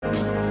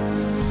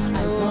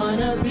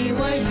be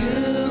where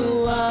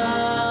you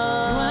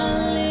are,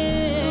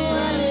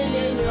 dwelling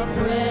in your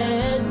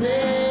presence,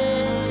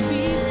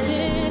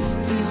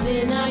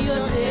 feasting at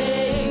your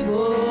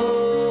table,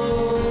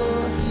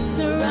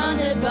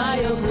 surrounded by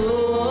your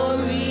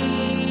glory,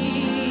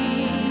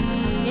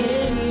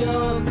 in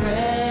your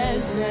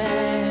presence.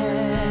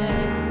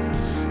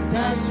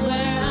 That's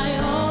where I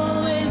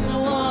always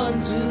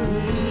want to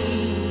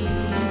be.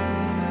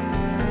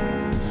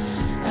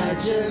 I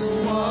just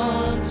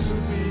want to be.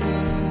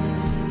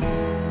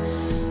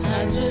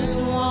 I just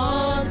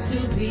want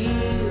to be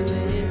with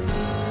you.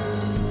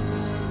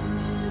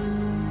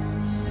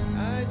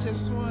 I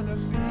just want to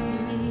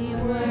be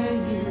where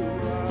you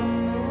are.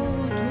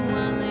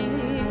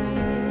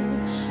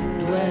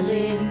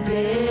 Dwelling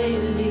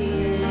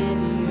daily in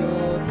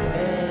your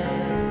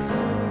presence.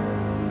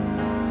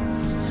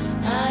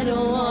 I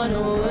don't want to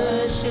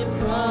worship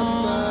from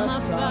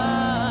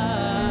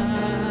afar.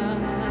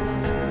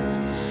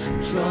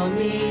 Draw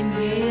me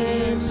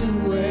near to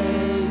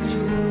where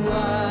you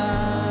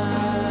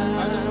are.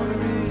 I just want to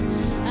be.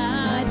 I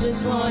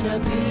just want to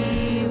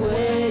be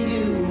where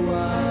you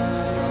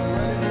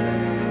are.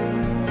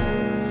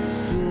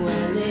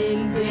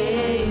 Dwelling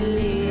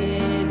daily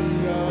in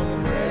your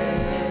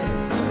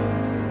presence.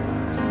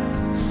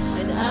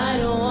 And I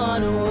don't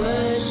want to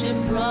worship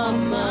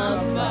from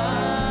afar.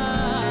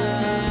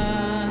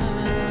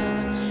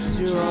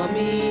 Draw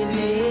me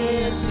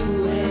near to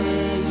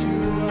where you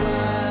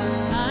are.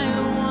 I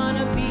want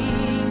to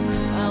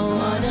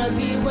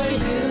be where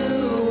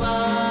you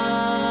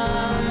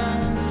are.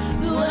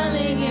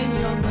 Dwelling in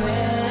your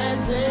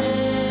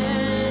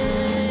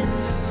presence.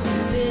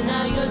 Feasting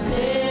at your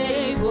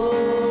table.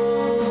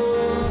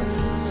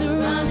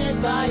 Surrounded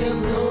by your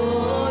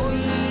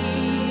glory.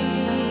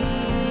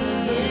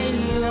 In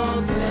your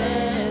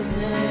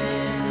presence.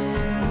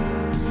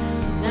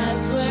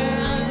 That's where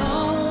I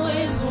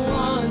always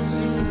want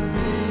to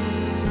be.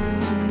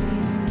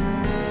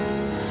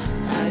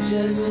 I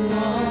just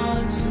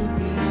want to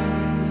be.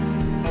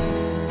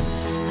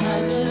 I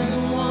just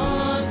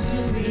want to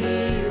be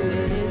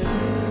with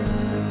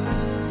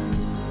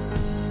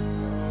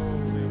Oh,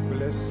 we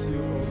bless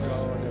you, oh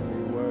God, and we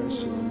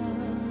worship you.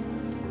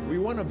 We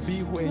want to be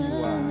where you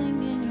are.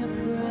 dwelling in your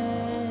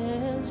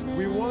presence.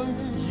 We want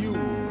you,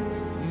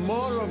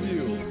 more of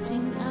you.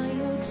 Feasting at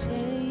your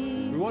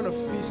table. We want to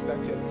feast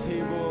at your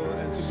table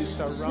and to be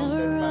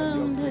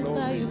surrounded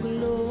by your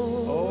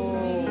glory.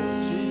 Oh,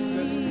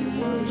 Jesus, we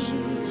worship you.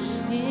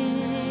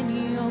 In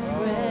your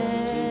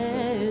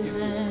presence.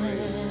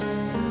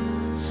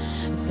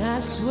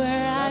 That's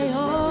where I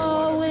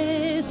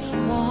always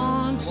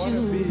want to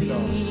be.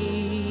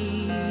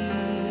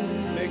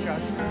 Make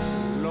us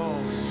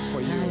long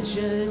for you. I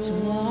just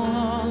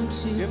want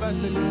to Give us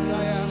the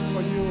desire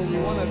for you. We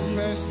want to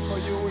thirst for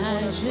you. We I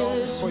want to long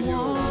just for you.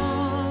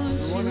 want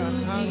We want to to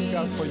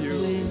hunger for you,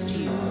 with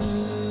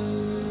Jesus.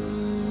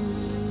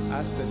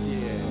 As the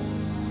deer.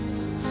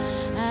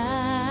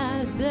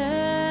 as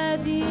the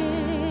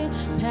deer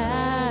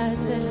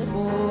panted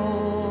for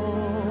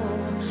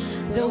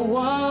the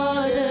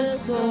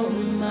waters of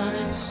my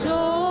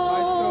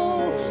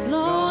soul,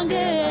 longing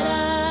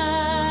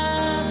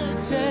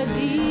after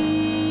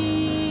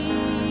thee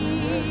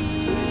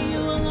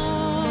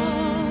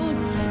alone.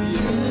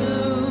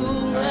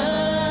 You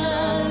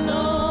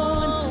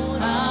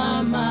alone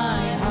are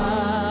my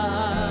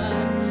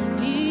heart's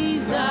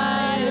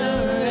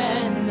desire,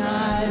 and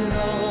I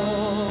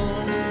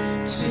long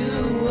to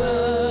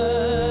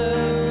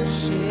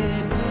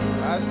worship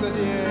As the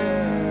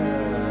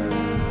deer.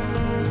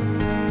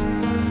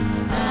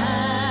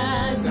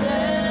 as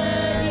the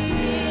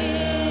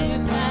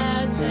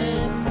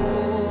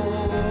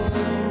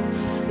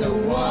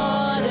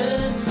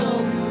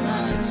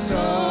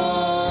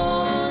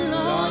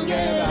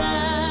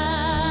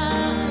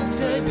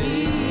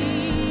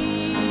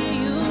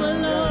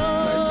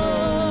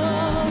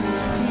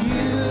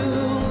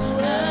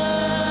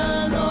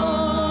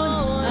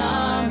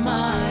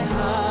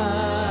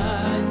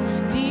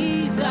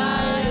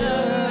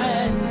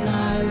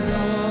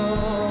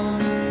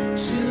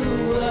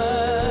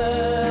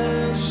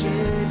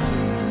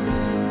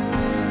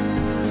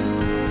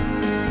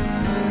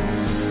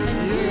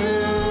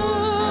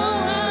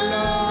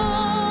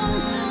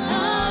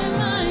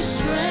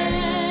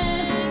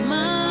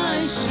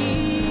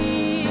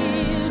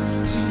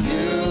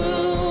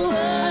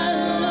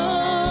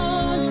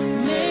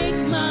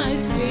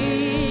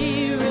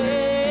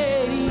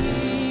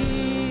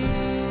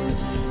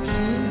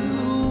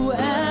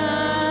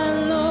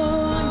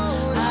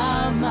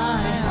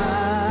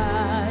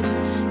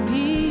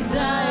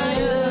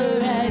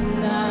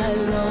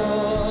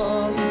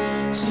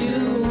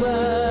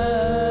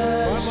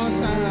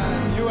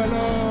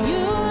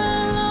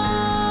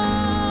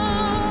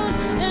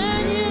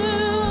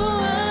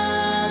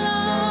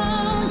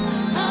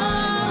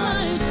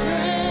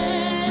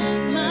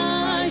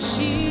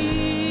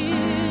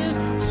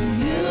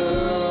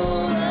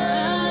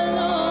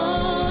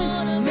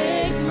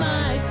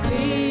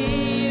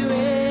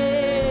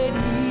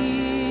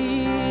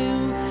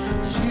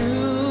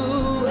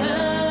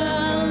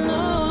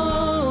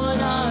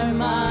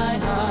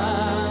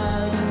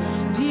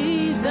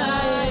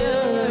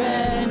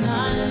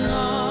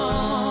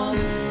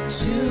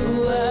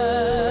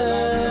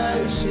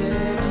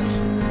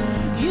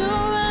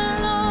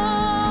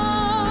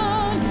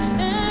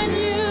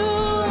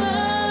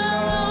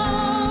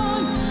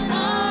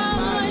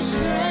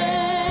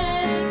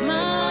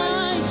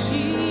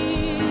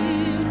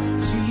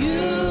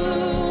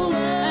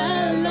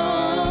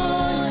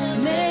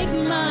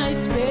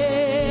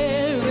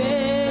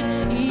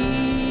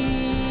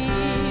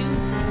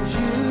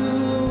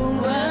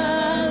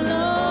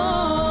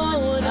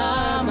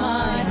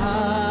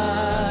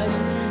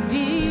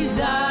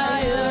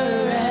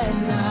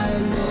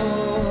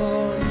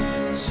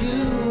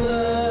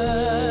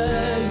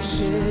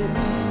and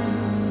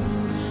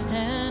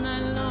I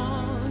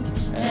long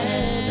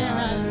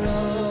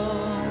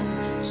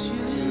to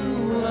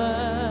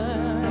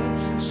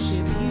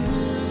worship you,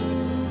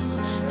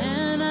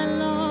 and I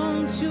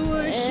long to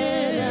worship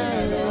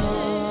you.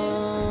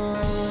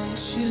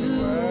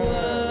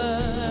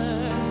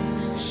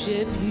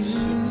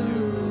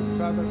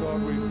 Father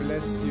God, we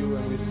bless you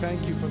and we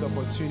thank you for the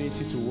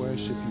opportunity to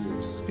worship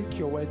you. Speak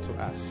your word to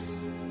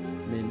us.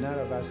 May none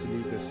of us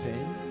leave the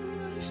same.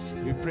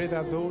 We pray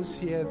that those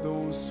here,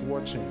 those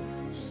watching,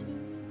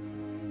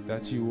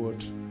 that you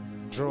would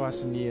draw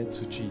us near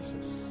to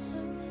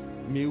Jesus.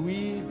 May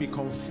we be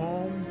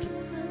conformed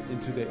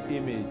into the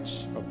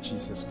image of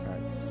Jesus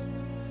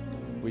Christ.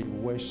 We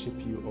worship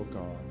you, O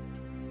God,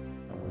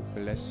 and we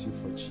bless you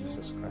for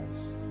Jesus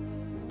Christ.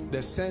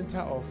 The center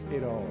of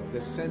it all,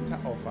 the center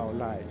of our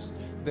lives,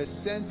 the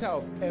center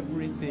of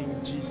everything,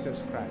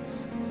 Jesus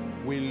Christ.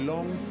 We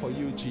long for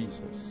you,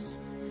 Jesus.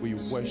 We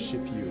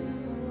worship you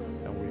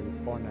and we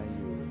honor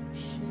you.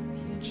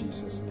 In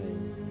Jesus'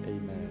 name,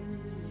 amen.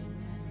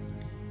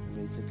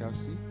 May we take our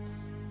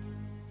seats.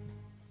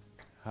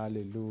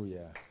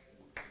 Hallelujah.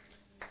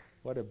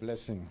 What a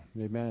blessing.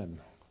 Amen.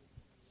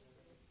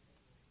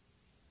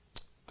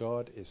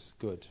 God is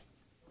good.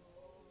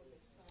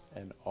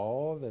 And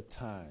all the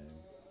time,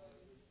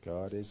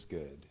 God is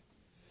good.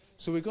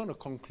 So we're going to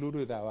conclude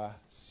with our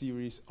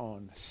series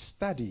on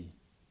study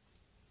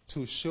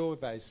to show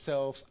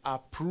thyself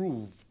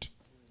approved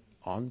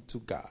unto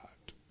God.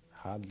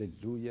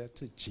 Hallelujah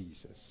to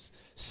Jesus.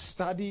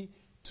 Study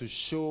to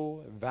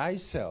show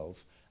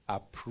thyself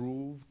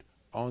approved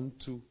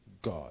unto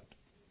God.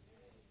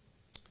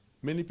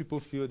 Many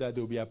people feel that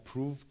they'll be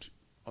approved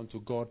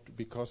unto God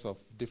because of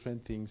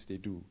different things they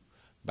do.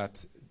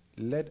 But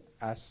let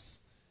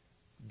us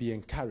be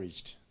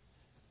encouraged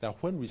that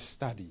when we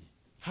study,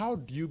 how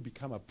do you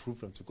become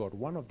approved unto God?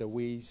 One of the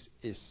ways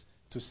is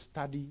to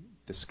study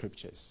the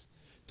scriptures,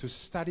 to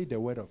study the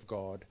word of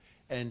God,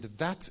 and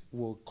that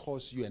will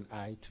cause you and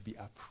I to be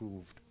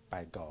approved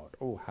by God.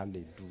 Oh,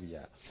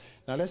 hallelujah.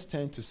 Now let's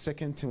turn to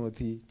 2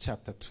 Timothy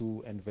chapter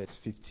 2 and verse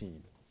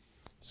 15.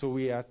 So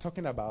we are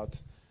talking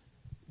about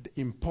the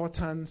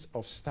importance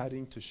of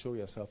studying to show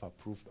yourself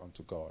approved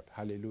unto God.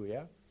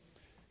 Hallelujah.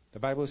 The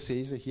Bible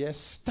says here,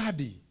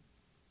 study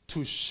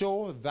to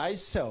show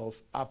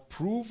thyself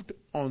approved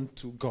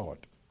unto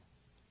God.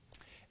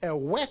 A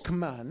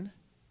workman,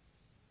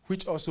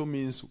 which also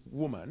means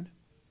woman,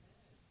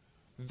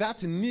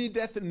 that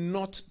needeth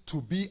not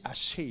to be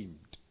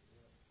ashamed,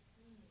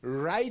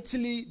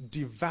 rightly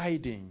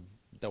dividing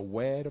the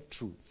word of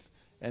truth.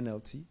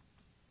 NLT.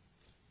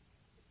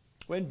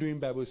 When doing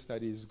Bible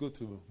study, it's good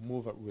to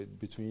move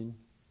between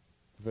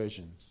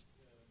versions.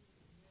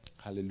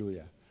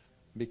 Hallelujah.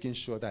 Making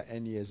sure that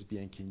NESB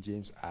and King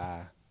James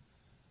are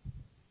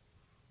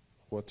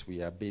what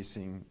we are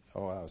basing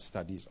all our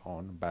studies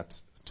on,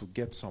 but to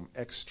get some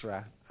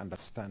extra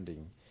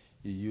understanding,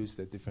 you use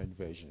the different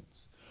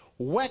versions.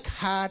 Work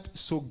hard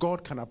so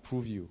God can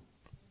approve you.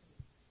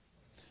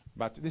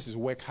 But this is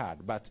work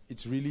hard, but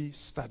it's really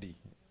study.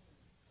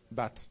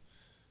 But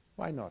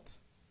why not?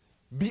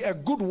 Be a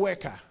good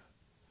worker.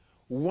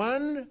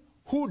 One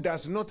who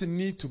does not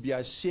need to be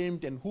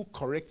ashamed and who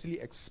correctly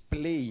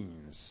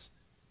explains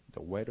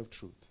the word of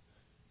truth.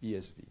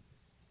 ESV.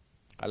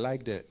 I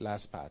like the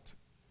last part.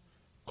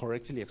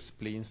 Correctly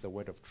explains the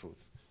word of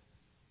truth.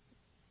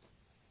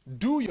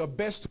 Do your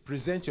best to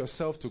present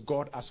yourself to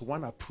God as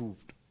one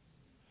approved.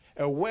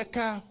 A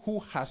worker who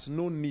has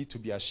no need to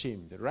be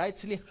ashamed.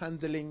 Rightly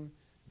handling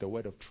the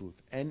word of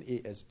truth.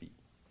 NASB.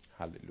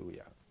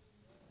 Hallelujah.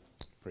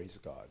 Praise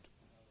God.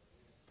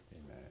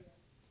 Amen.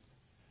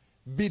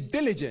 Be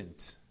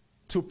diligent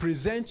to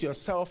present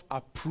yourself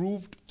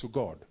approved to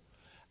God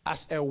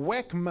as a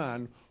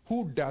workman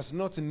who does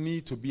not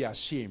need to be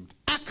ashamed.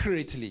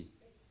 Accurately.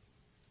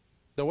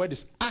 The word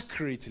is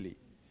accurately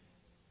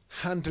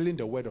handling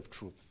the word of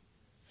truth.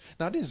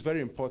 Now, this is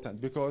very important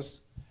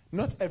because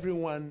not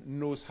everyone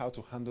knows how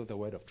to handle the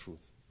word of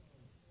truth.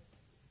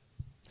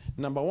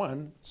 Number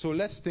one, so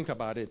let's think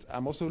about it.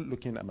 I'm also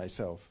looking at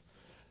myself.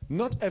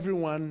 Not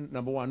everyone,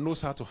 number one,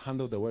 knows how to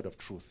handle the word of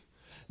truth.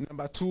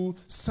 Number two,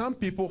 some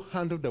people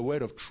handle the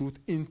word of truth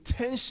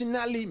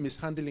intentionally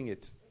mishandling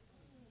it.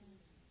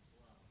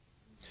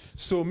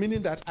 So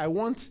meaning that I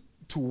want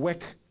to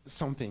work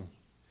something.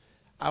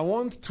 I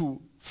want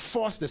to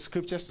force the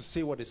scriptures to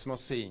say what it's not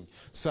saying.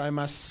 So I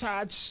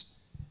massage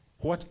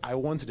what I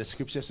want the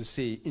scriptures to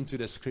say into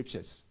the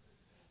scriptures.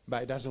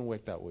 But it doesn't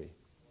work that way.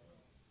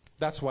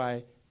 That's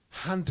why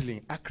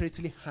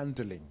accurately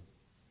handling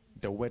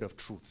the word of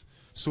truth.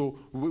 So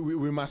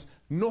we must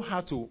know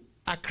how to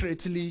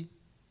accurately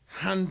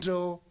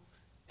handle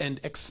and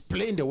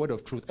explain the word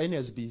of truth.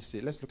 NSB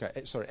says,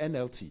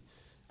 NLT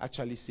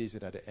actually says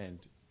it at the end.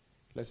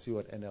 Let's see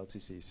what NLT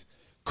says.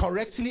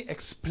 Correctly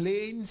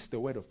explains the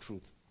word of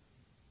truth.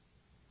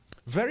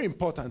 Very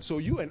important. So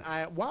you and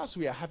I, whilst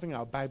we are having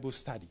our Bible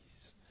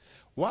studies,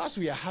 whilst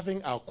we are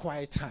having our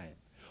quiet time,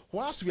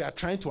 whilst we are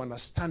trying to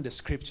understand the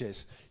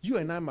scriptures, you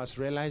and I must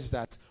realize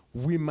that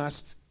we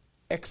must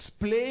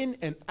explain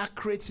and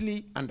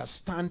accurately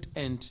understand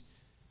and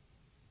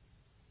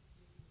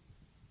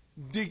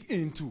dig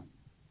into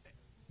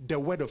the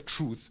word of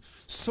truth,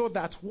 so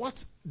that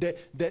what the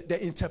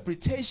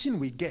interpretation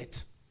we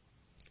get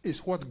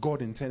is what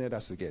God intended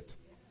us to get.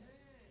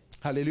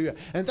 Hallelujah.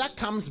 And that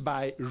comes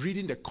by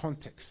reading the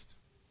context.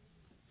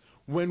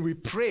 When we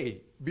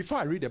pray, before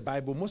I read the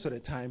Bible, most of the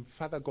time,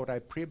 Father God, I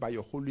pray by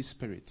your Holy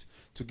Spirit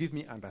to give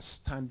me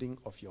understanding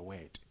of your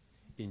word.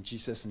 In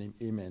Jesus' name,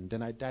 amen.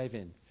 Then I dive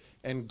in.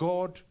 And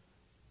God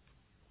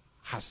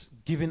has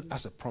given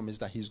us a promise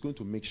that he's going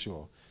to make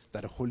sure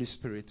that the Holy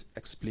Spirit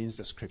explains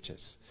the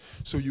scriptures.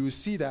 So you will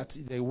see that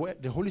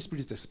the Holy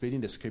Spirit is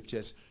explaining the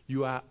scriptures.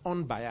 You are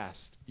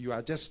unbiased. You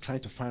are just trying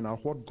to find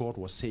out what God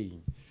was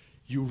saying.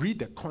 You read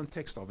the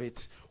context of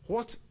it.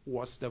 What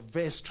was the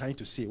verse trying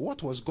to say?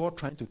 What was God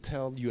trying to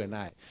tell you and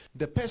I?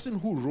 The person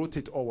who wrote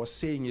it or was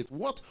saying it,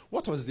 what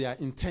was their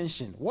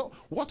intention?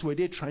 What were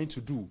they trying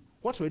to do?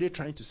 What were they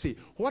trying to say?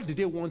 What did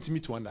they want me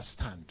to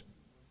understand?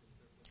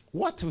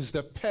 What was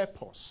the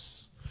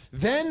purpose?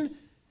 Then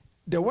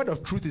the word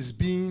of truth is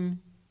being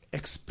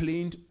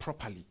explained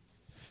properly.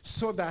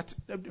 So that,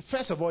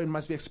 first of all, it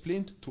must be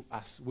explained to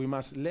us. We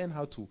must learn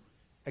how to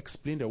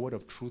explain the word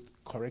of truth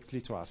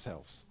correctly to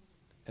ourselves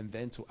and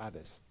then to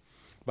others.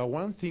 But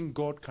one thing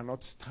God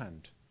cannot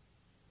stand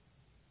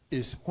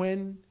is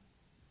when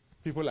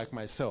people like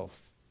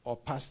myself or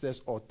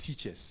pastors or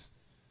teachers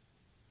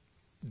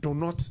do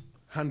not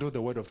handle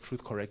the word of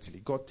truth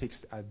correctly. God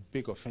takes a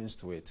big offense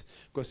to it.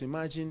 Because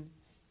imagine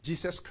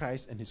Jesus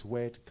Christ and his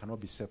word cannot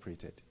be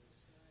separated.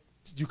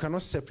 You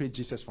cannot separate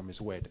Jesus from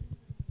his word.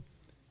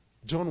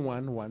 John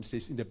 1:1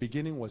 says, in the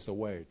beginning was the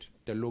word,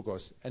 the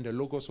Logos, and the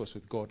Logos was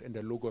with God, and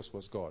the Logos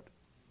was God.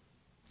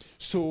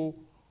 So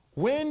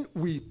when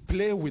we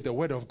play with the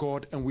word of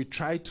God and we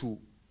try to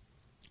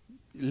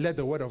let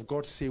the word of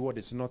God say what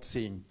it's not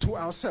saying to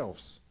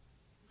ourselves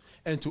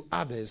and to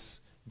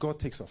others, God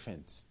takes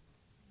offense.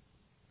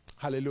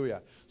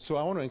 Hallelujah. So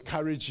I want to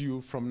encourage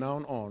you from now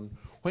on,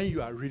 when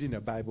you are reading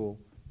the Bible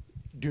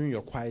during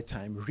your quiet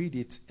time, read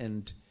it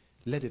and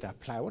let it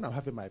apply. When I'm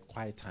having my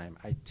quiet time,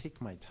 I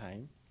take my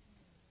time.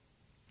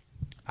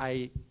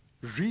 I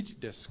read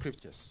the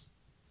scriptures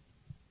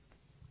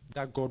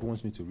that God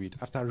wants me to read.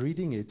 After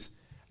reading it,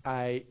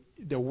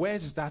 the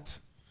words that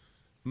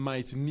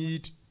might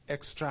need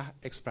extra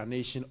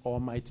explanation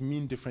or might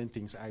mean different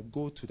things, I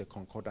go to the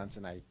concordance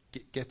and I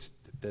get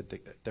the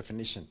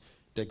definition,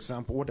 the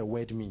example, what the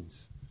word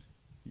means.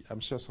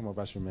 I'm sure some of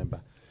us remember.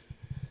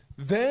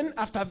 Then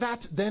after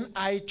that, then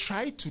I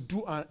try to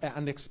do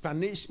an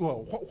explanation.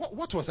 Well,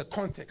 what was the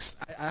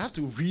context? I have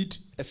to read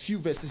a few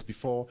verses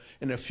before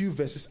and a few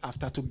verses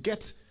after to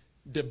get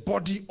the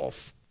body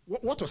of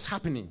what was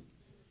happening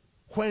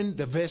when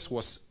the verse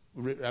was,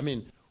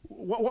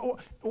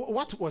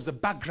 what was the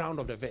background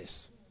of the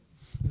verse?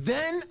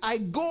 Then I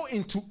go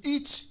into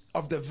each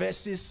of the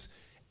verses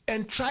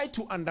and try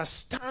to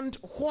understand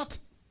what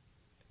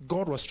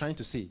God was trying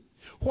to say.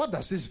 What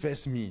does this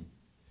verse mean?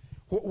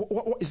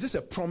 Is this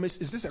a promise?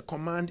 Is this a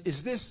command?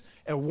 Is this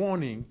a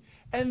warning?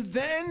 And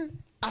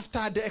then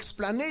after the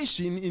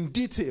explanation in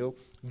detail,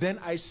 then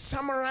I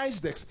summarize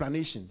the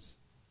explanations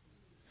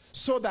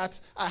so that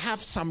I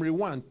have summary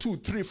 1, 2,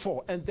 3,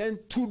 4, and then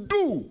to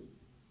do.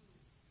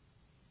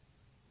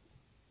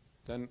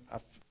 Then I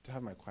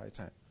have my quiet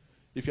time.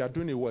 If you are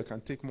doing a work, it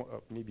can take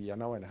more, maybe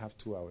an hour and a half,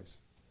 2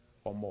 hours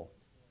or more.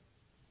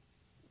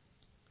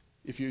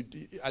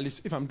 At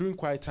least if I'm doing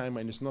quiet time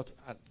and it's not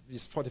at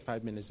least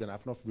 45 minutes, then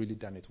I've not really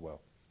done it well.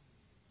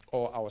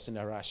 Or I was in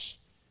a rush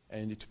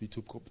and it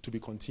to be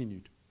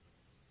continued.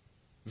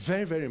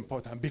 Very, very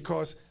important,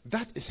 because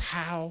that is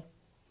how,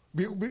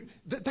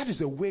 that is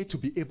a way to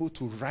be able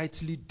to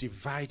rightly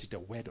divide the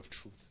word of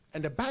truth.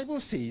 And the Bible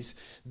says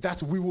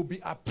that we will be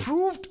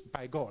approved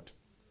by God.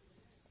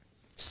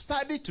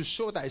 Study to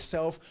show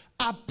thyself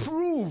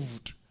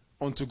approved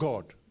unto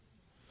God.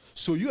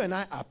 So you and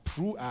I are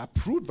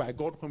approved by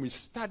God when we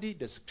study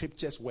the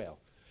scriptures well.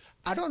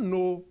 I don't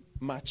know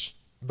much,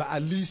 but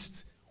at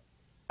least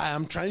I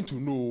am trying to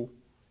know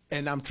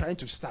and I'm trying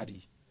to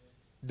study.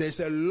 There's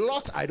a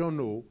lot I don't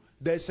know.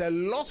 There's a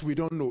lot we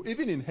don't know.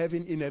 Even in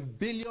heaven, in 1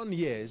 billion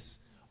years,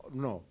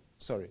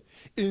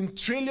 in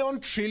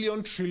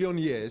trillion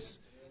years,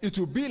 it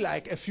will be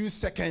like a few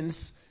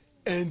seconds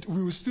and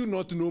we will still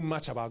not know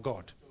much about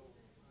God.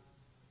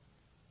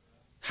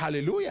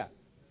 Hallelujah.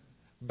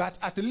 But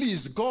at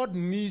least God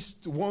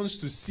wants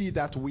to see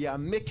that we are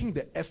making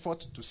the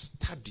effort to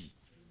study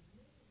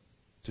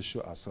to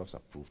show ourselves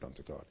approved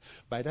unto God.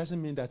 But it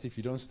doesn't mean that if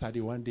you don't study,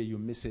 one day you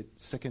miss it,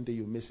 second day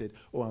you miss it,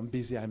 oh, I'm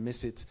busy, I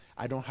miss it,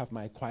 I don't have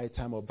my quiet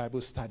time or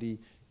Bible study,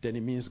 then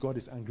it means God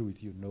is angry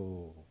with you.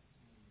 No.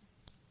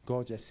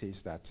 God just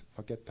says that,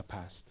 forget the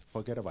past,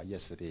 forget about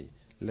yesterday,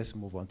 let's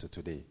move on to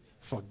today.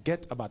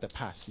 Forget about the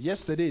past.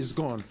 Yesterday is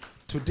gone,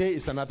 today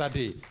is another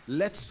day.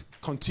 Let's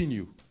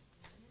continue.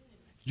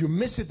 You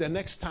miss it the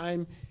next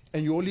time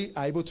and you only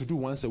are able to do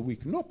once a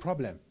week. No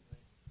problem.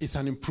 It's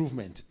an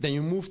improvement. Then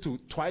you move to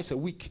twice a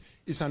week.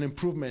 It's an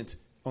improvement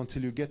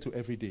until you get to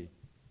every day.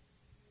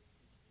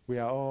 We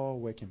are all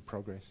work in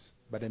progress.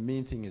 But the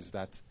main thing is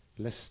that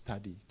let's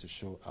study to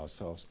show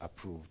ourselves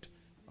approved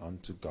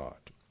unto God.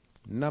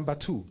 Number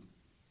 2,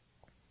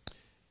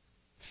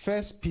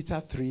 1 Peter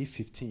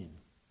 3:15.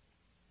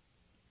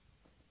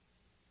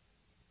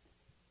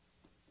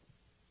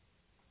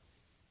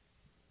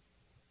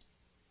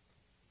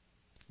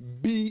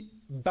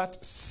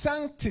 But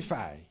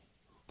sanctify,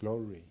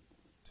 glory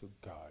to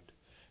God,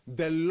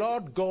 the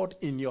Lord God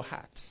in your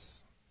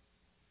hearts,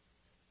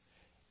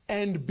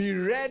 and be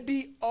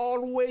ready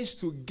always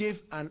to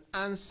give an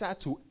answer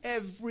to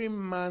every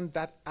man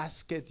that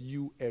asketh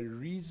you a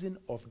reason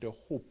of the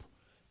hope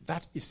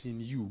that is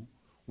in you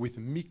with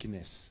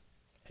meekness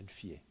and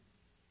fear.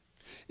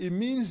 It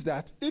means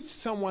that if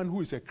someone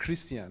who is a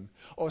Christian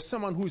or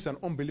someone who is an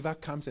unbeliever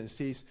comes and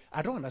says,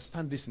 I don't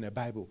understand this in the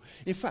Bible.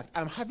 In fact,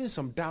 I'm having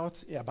some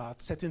doubts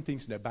about certain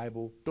things in the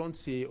Bible. Don't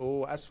say,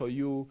 oh, as for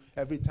you,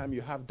 every time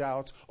you have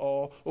doubts,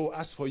 or, oh,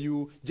 as for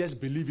you,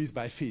 just believe it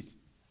by faith.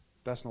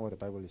 That's not what the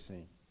Bible is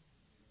saying.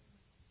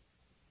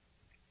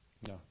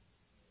 No.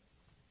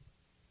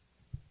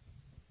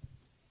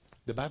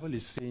 The Bible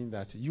is saying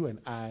that you and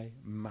I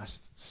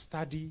must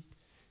study,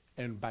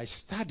 and by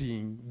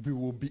studying, we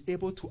will be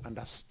able to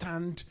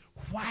understand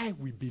why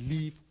we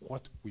believe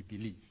what we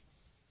believe.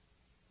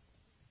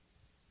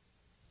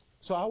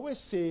 So I always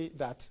say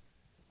that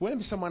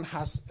when someone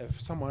has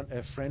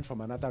a friend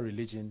from another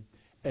religion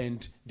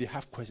and they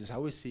have questions, I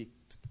always say,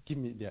 give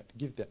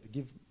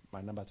my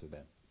number to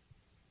them.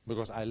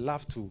 Because I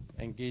love to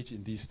engage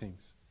in these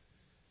things.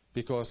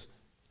 Because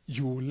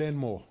you will learn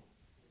more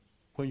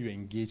when you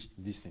engage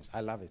in these things.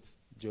 I love it.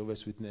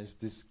 Jehovah's Witness,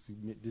 this,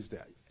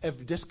 that.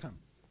 Just come.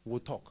 We'll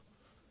talk.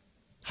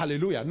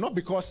 Hallelujah. Not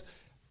because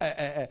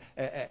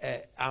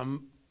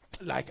I'm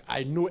like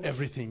I know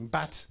everything,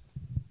 but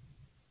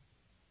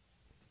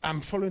I'm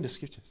following the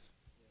scriptures.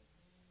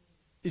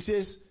 It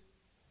says,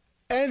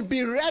 and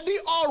be ready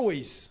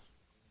always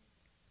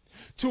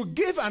to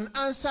give an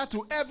answer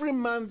to every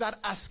man that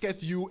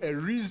asketh you a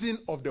reason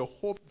of the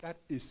hope that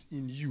is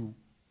in you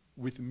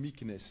with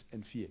meekness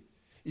and fear.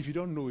 If you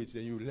don't know it,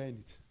 then you learn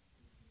it.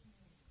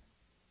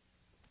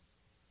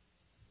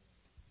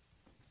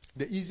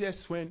 The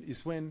easiest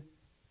is when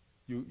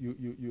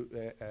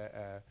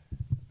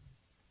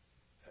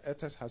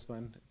Etta's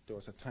husband, there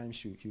was a time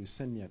he would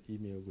send me an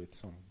email with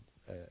some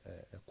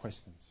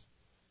questions.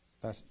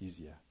 That's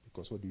easier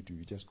because what do?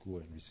 You just go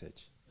and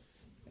research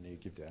and then you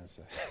give the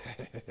answer.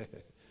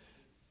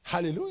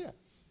 Hallelujah.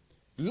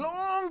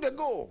 Long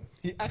ago,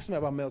 he asked me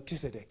about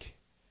Melchizedek.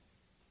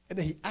 And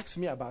then he asked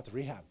me about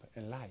Rahab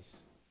and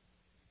lies.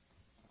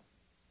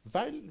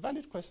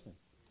 Valid question.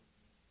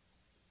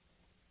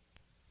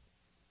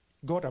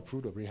 God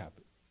approved of Rahab.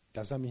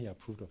 Does that mean he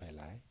approved of her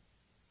lie?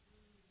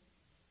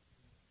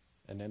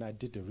 And then I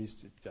did the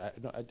research.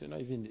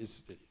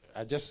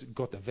 I just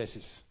got the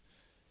verses.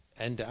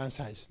 And the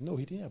answer is, no,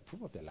 he didn't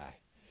approve of the lie.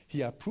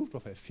 He approved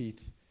of her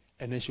faith.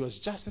 And then she was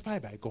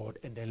justified by God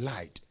and then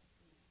lied.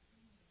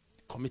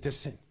 Committed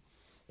sin.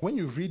 When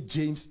you read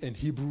James and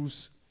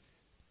Hebrews,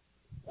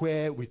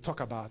 where we talk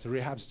about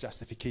Rahab's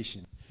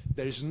justification,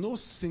 there is no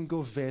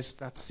single verse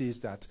that says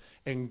that,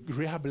 and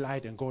Rahab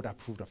lied and God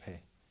approved of her.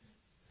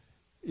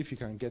 If you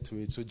can get to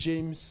it. So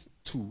James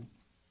 2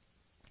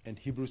 and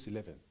Hebrews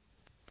 11.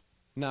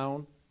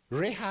 Now,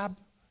 Rahab,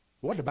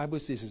 what the Bible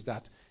says is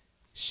that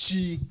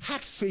she had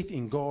faith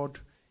in God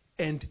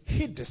and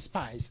hid the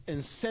spies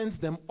and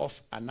sent them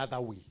off another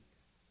way.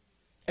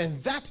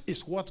 And that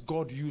is what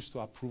God used to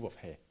approve of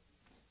her.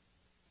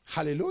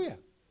 Hallelujah.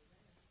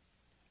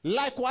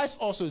 Likewise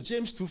also,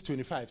 James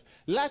 2:25.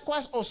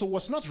 Likewise also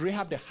was not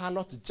Rahab the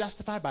harlot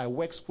justified by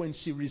works when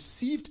she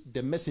received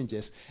the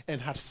messengers and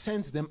had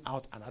sent them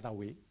out another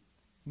way?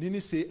 Didn't he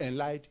say and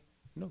lied?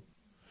 No.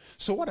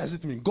 So what does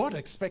it mean? God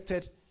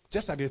expected,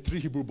 just like the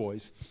 3 Hebrew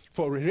boys,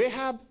 for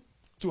Rahab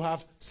to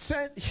have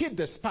hid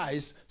the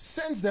spies,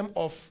 sent them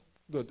off.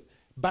 Good.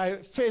 By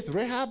faith,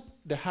 Rahab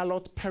the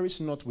harlot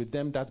perished not with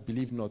them that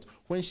believed not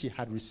when she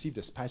had received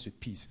the spies with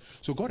peace.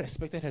 So God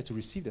expected her to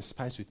receive the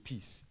spies with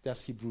peace.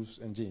 That's Hebrews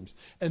and James.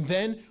 And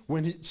then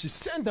when she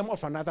sent them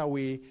off another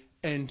way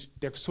and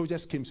the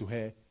soldiers came to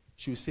her,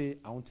 she would say,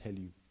 I won't tell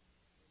you.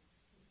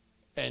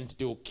 And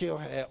they will kill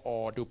her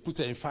or they'll put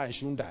her in fire and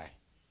she won't die.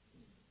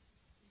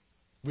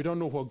 We don't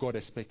know what God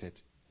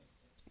expected.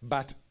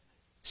 But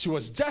she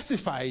was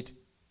justified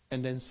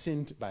and then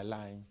sinned by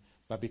lying.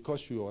 But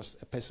because she was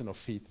a person of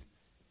faith,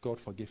 God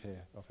forgave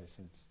her of her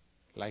sins.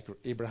 Like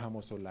Abraham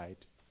also lied.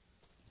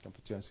 You can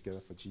put your hands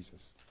together for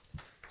Jesus.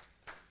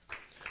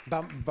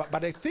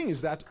 But the thing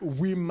is that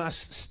we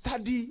must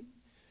study.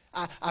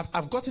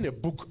 I've gotten a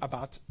book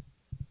about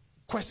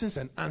questions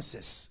and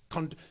answers,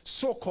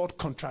 so-called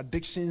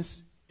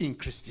contradictions in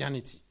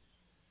Christianity,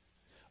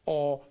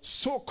 or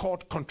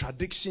so-called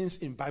contradictions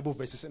in Bible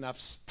verses, and I've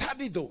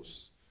studied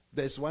those.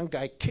 There's one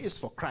guy, Case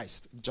for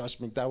Christ, Josh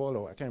McDowell,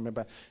 or I can't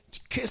remember,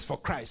 Case for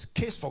Christ,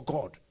 Case for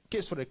God,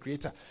 Case for the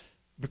Creator,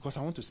 because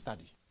I want to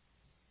study.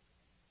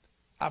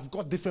 I've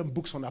got different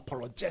books on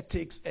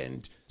apologetics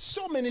and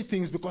so many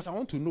things because I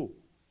want to know.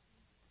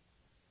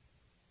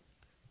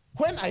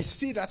 when I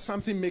see that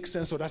something makes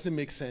sense or doesn't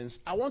make sense,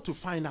 I want to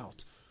find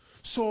out.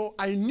 So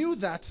I knew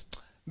that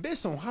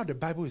based on how the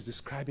Bible is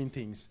describing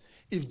things,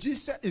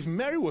 if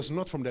Mary was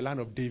not from the line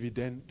of David,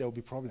 then there will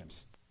be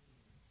problems.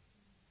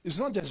 It's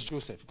not just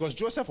Joseph, because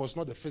Joseph was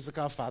not the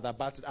physical father,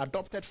 but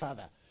adopted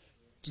father.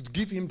 To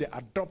give him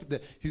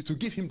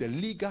the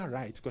legal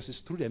right, because it's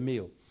through the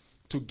male,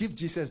 to give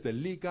Jesus the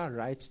legal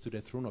right to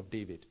the throne of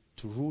David,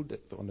 to rule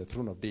on the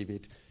throne of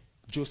David,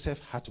 Joseph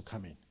had to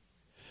come in.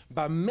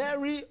 But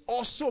Mary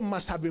also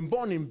must have been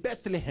born in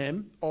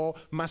Bethlehem,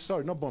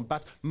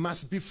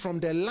 must be from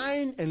the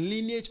line and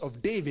lineage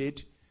of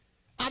David.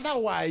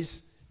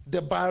 Otherwise,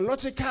 the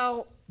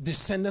biological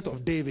descendant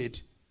of David,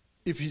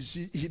 if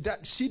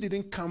she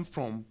didn't come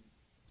from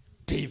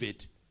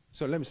David.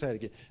 So let me say it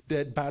again.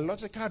 The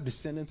biological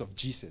descendant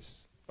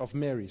of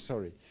Mary,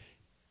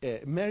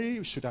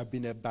 Mary should have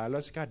been a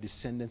biological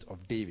descendant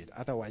of David.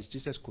 Otherwise,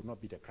 Jesus could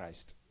not be the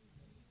Christ.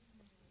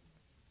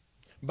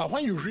 But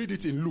when you read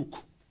it in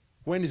Luke,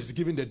 when it's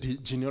given the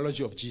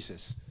genealogy of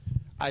Jesus,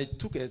 I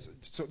took it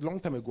so long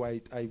time ago.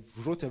 I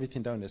wrote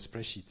everything down in a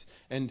spreadsheet,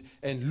 and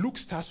Luke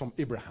starts from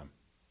Abraham.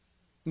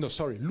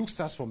 Luke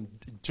starts from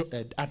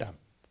Adam.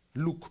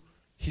 Luke,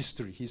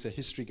 history. He's a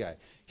history guy.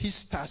 He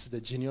starts the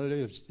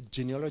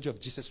genealogy of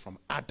Jesus from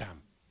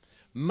Adam.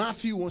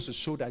 Matthew wants to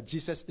show that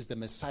Jesus is the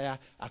Messiah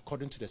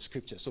according to the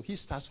scripture, so he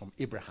starts from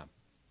Abraham.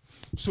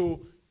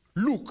 So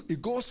Luke, it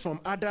goes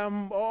from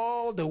Adam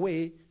all the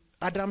way,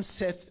 Adam,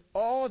 Seth,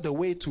 all the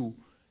way to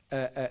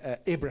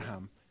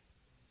Abraham,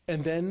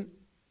 and then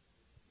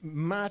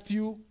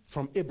Matthew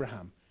from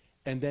Abraham,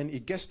 and then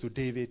it gets to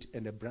David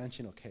and the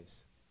branching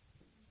occurs.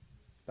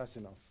 That's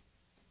enough.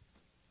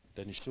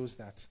 Then it shows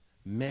that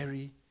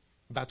Mary,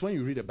 but when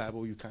you read the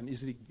Bible, you can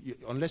easily,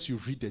 unless you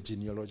read the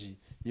genealogy,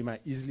 you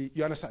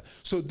understand.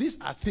 So these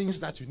are things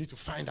that you need to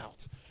find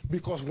out,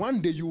 because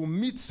one day you will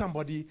meet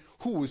somebody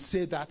who will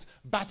say that,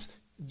 but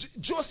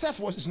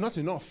Joseph is not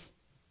enough.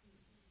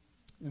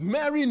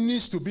 Mary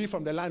needs to be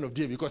from the line of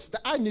David, because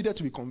I needed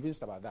to be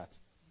convinced about that.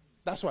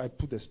 That's why I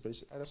put the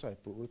spreadsheet. That's why I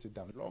wrote it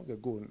down long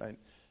ago.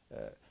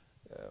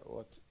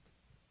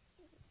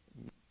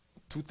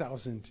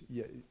 2000,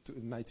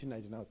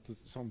 1999,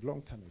 some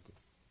long time ago.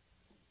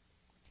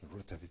 I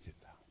wrote everything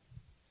down,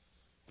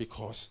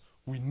 because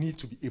we need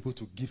to be able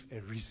to give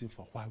a reason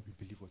for why we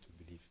believe what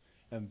we believe.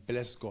 And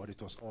bless God,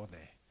 it was all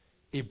there.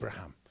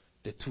 Abraham,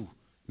 the two.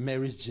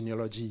 Mary's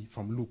genealogy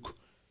from Luke.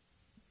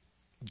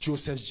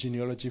 Joseph's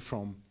genealogy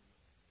from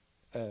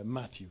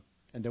Matthew.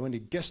 And then when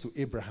it gets to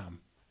Abraham,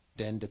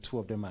 then the two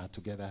of them are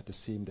together, the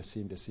same.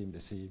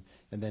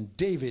 And then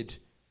David,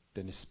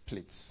 then it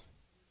splits.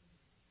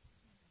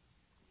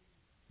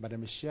 But the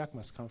Messiah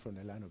must come from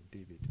the line of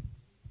David.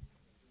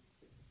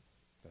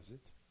 That's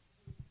it.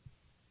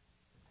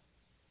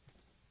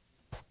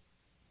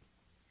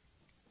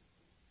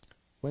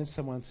 When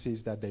someone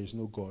says that there is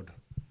no God,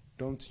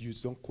 don't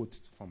quote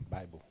from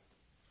Bible.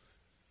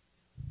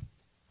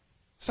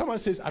 Someone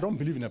says, I don't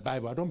believe in the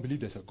Bible, I don't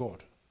believe there's a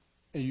God,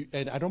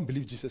 and I don't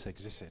believe Jesus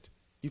existed.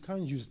 You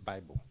can't use the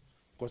Bible,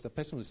 because the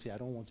person will say, I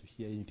don't want to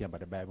hear anything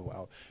about the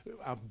Bible.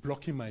 I'm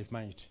blocking my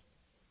mind.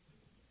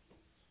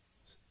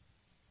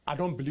 I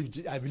believe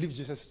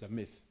Jesus is a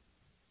myth.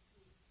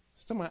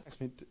 Someone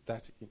asked me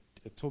that,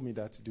 told me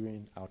that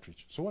during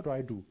outreach. So what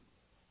do?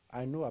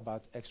 I know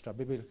about extra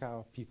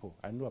biblical people.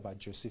 I know about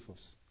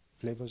Josephus,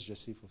 Flavius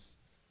Josephus,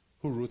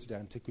 who wrote the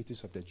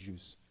Antiquities of the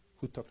Jews,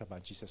 who talked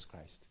about Jesus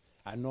Christ.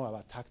 I know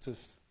about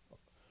Tacitus,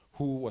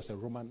 who was a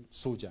Roman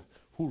soldier,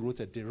 who wrote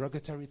a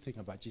derogatory thing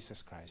about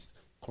Jesus Christ,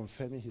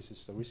 confirming his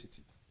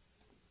historicity.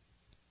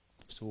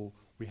 So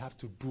we have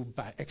to do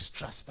by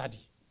extra study.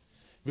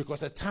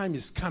 Because a time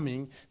is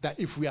coming that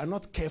if we are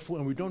not careful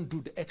and we don't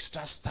do the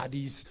extra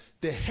studies,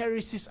 the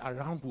heresies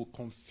around will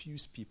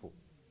confuse people.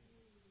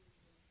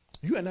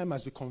 You and I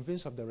must be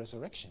convinced of the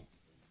resurrection.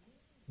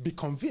 Be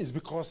convinced,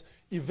 because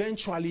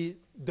eventually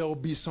there will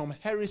be some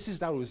heresies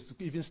that will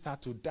even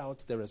start to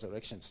doubt the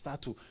resurrection,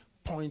 start to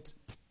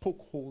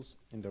poke holes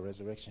in the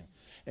resurrection.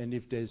 And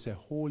if there's a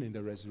hole in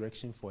the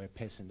resurrection for a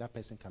person, that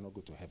person cannot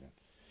go to heaven.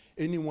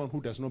 Anyone who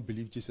does not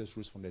believe Jesus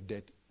rose from the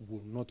dead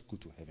will not go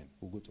to heaven,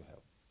 will go to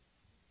hell.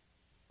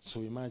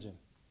 So imagine,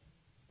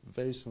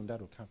 very soon that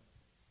will come.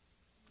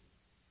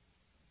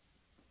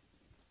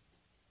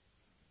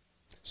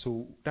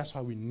 So that's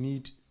why we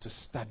need to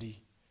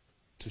study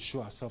to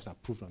show ourselves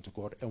approved unto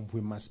God, and we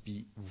must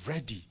be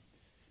ready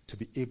to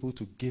be able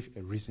to give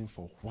a reason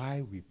for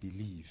why we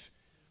believe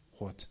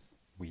what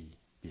we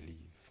believe.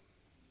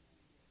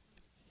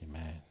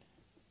 Amen.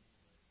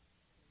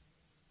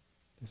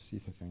 Let's see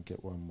if I can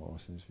get one more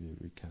since we're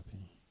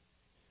recapping.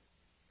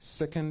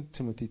 2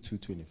 Timothy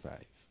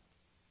 2:25.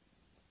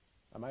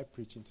 Am I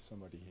preaching to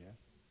somebody here?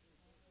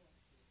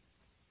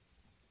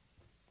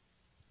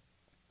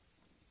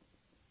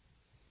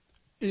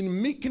 In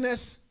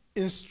meekness,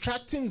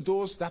 instructing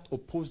those that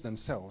oppose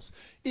themselves,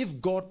 if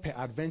God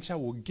peradventure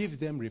will give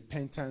them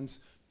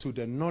repentance to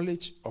the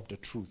knowledge of the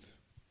truth.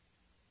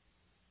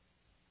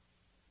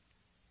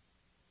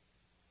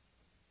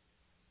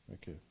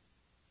 Okay.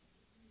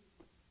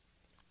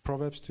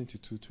 Proverbs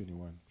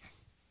 22:21.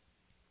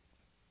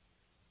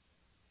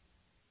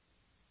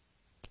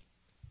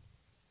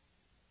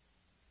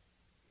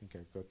 I think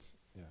I got,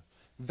 yeah.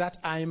 That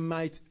I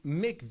might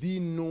make thee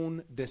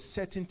known the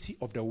certainty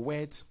of the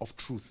words of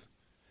truth,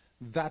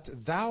 that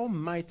thou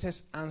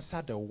mightest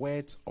answer the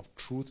words of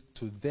truth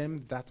to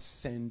them that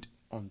send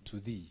unto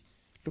thee.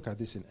 Look at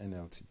this in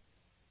NLT.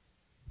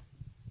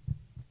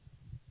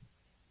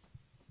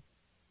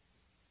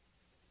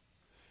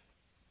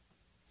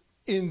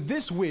 In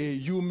this way,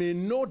 you may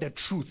know the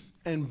truth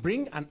and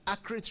bring an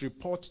accurate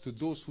report to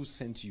those who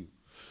sent you.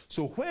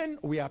 So when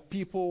we are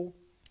people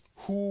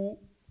who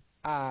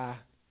are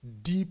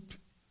deep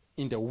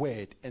in the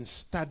word and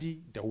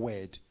study the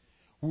word,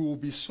 we will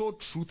be so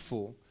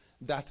truthful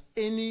that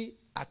any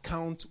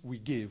account we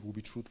give will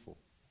be truthful.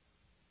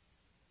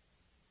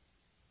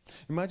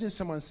 Imagine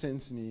someone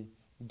sends me,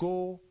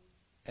 go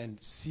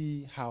and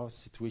see how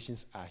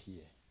situations are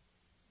here.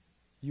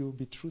 You will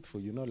be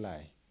truthful, you will not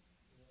lie.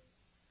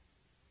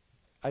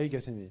 Are you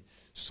getting me?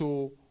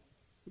 So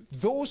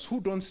those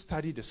who don't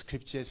study the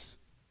scriptures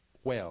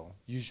well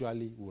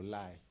usually will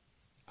lie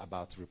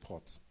about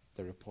reports.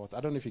 The report.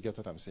 I don't know if you get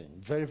what I'm saying.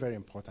 Very, very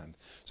important.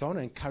 So I want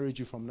to encourage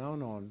you from now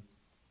on,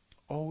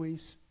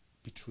 always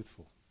be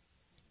truthful.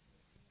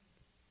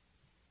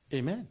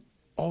 Amen.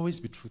 Always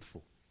be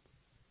truthful.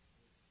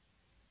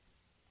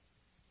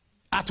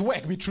 At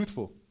work, be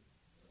truthful.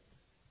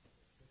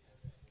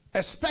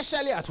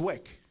 Especially at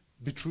work,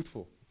 be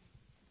truthful.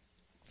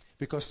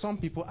 Because some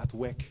people at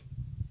work,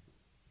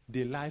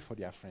 they lie for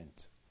their friend.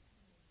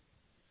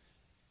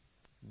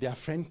 Their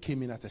friend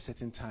came in at a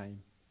certain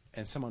time,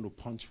 and someone will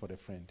punch for the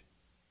friend.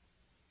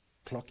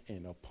 Clock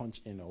in or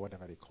punch in or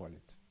whatever they call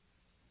it.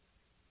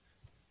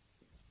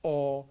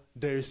 Or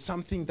there is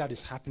something that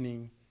is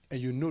happening and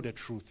you know the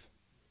truth.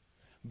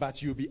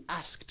 But you'll be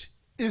asked,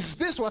 is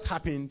this what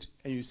happened?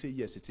 And you say,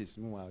 yes, it is.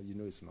 Meanwhile, you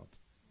know it's not.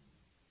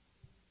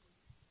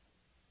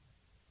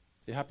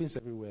 It happens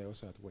everywhere,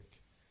 also at work.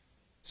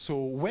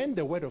 So when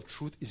the word of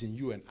truth is in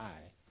you and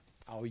I,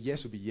 our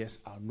yes will be yes,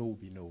 our no will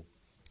be no.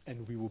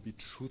 And we will be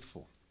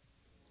truthful.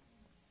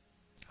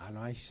 Am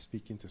I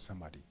speaking to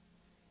somebody?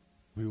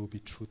 We will be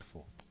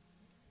truthful.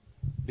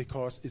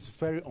 Because it's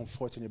very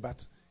unfortunate,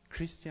 but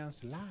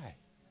Christians lie.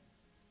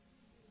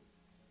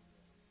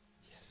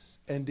 Yes.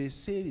 And they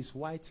say it's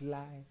white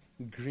lie,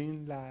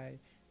 green lie,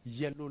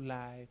 yellow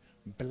lie,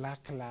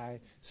 black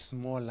lie,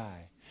 small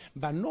lie.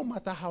 But no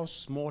matter how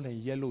small and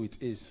yellow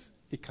it is,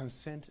 it can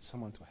send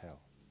someone to hell.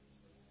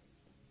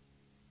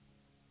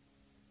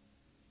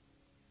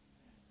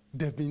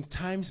 There have been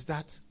times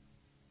that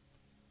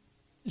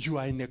you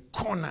are in a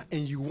corner and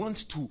you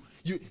want to,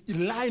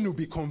 lying will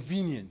be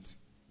convenient.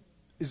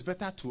 It's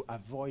better to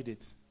avoid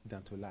it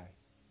than to lie.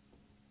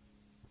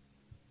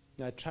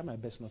 Now, I try my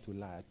best not to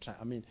lie.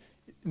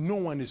 No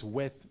one is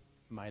worth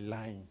my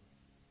lying.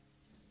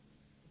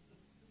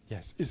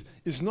 Yes,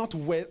 it's not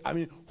worth,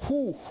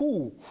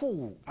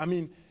 who?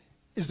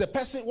 Is the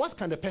person, what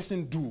can the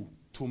person do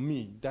to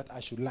me that I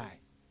should lie?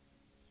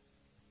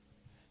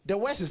 The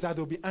worst is that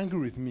they'll be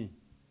angry with me.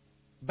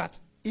 But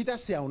either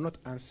say I will not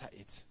answer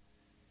it,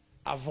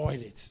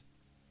 avoid it.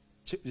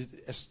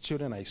 As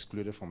children are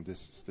excluded from this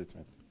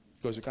statement.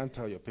 Because you can't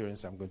tell your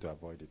parents I'm going to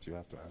avoid it. You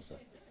have to answer.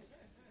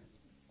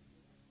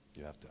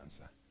 You have to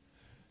answer.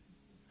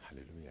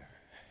 Hallelujah.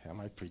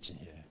 Am I preaching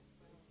here?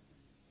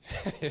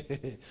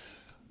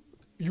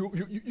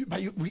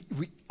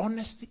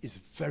 Honesty is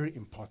very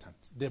important.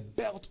 The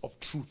belt of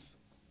truth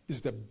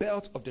is the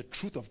belt of the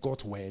truth of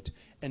God's word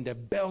and the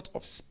belt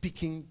of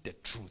speaking the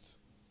truth.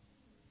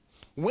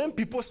 When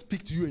people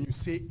speak to you and you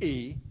say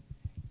A,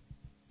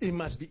 it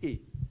must be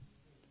A.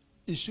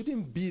 It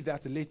shouldn't be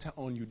that later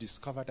on you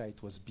discover that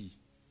it was B.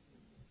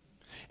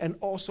 And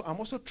also, I'm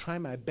also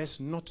trying my best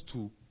not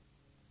to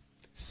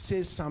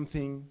say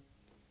something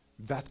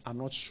that I'm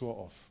not sure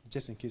of,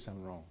 just in case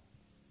I'm wrong.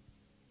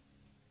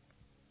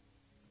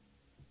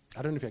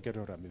 I don't know if I get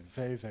what I mean.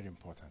 Very, very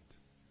important.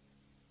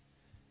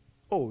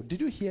 Oh,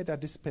 did you hear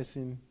that this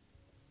person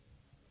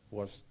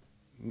was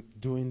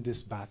doing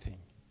this bad thing?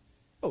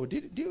 Oh,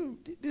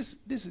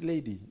 this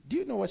lady, do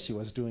you know what she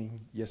was doing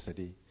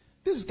yesterday?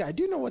 This guy,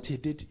 do you know what he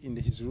did in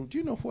his room? Do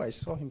you know who I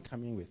saw him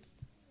coming with?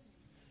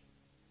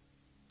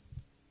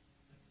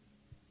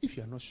 If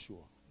you are not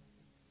sure,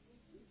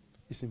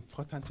 it's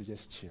important to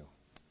just chill.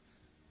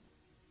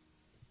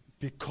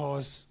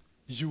 Because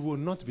you will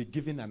not be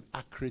given an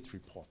accurate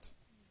report.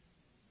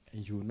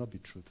 And you will not be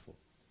truthful.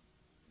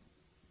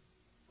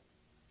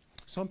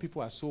 Some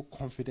people are so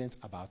confident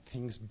about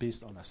things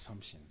based on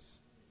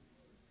assumptions.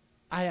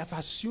 I have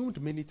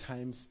assumed many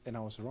times and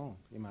I was wrong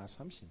in my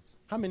assumptions.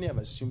 How many have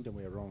assumed they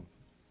were wrong?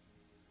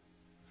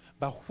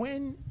 But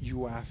when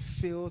you are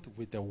filled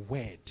with the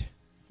word,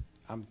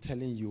 I'm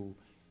telling you,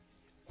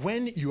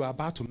 when you are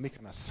about to make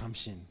an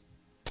assumption,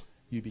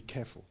 you be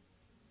careful.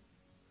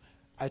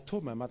 I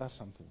told my mother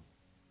something,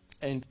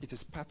 and it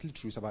is partly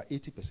true. It's about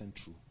 80%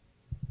 true.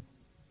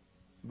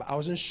 But I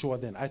wasn't sure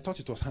then. I thought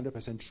it was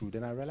 100% true.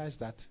 Then I realized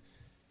that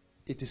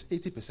it is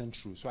 80%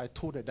 true. So I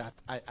told her that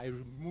I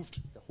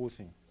removed the whole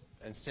thing.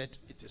 and said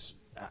it is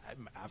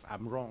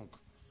I'm wrong.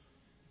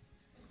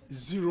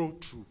 Zero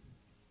true.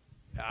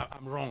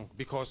 I'm wrong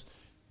because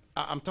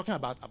I'm talking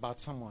about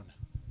someone.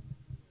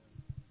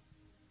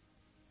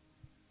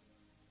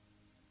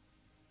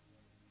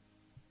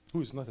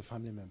 Who is not a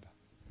family member.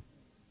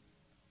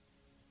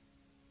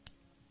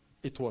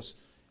 It was,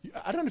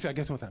 I don't know if you're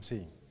getting what I'm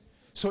saying.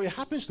 So it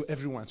happens to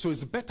everyone. So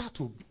it's better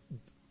to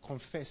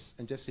confess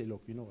and just say,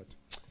 look, you know what?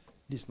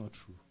 This is not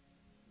true.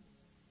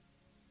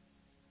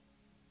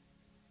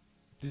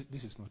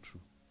 This is not true.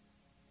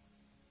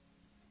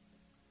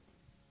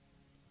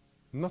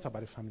 Not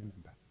about a family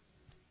member.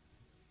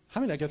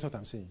 How many get what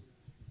I'm saying?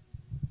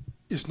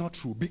 It's not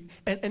true.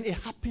 And it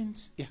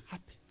happens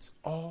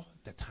all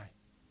the time.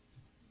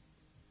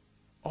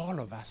 All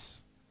of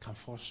us can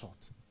fall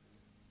short.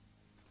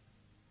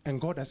 And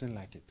God doesn't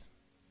like it.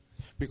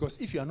 Because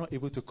if you are not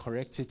able to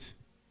correct it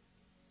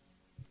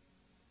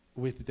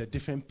with the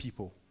different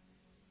people,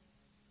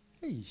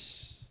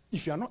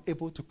 if you are not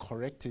able to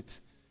correct it,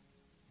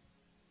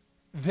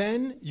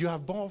 then you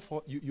have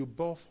you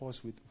bore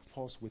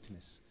false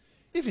witness.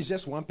 If it's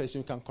just one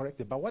person, you can correct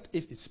it. But what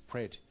if it's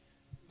spread?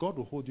 God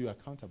will hold you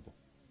accountable.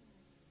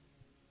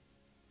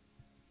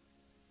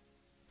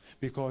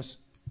 Because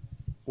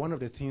one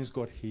of the things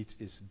God hates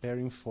is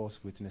bearing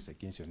false witness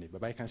against your neighbor.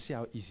 But I can see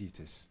how easy it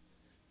is.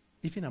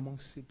 Even among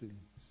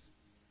siblings.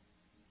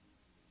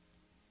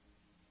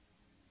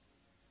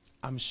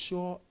 I'm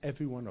sure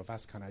every one of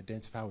us can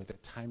identify with the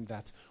time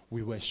that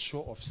we were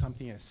sure of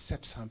something and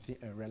said something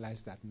and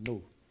realized that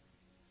no,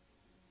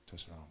 it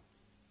was wrong.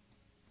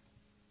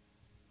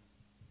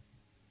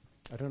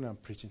 I don't know, I'm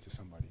preaching to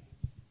somebody.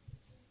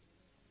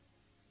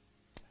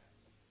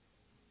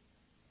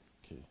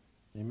 Okay.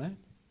 Amen?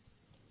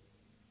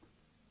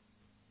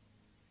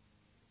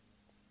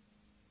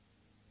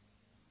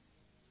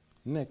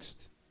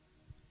 Next,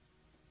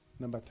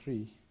 number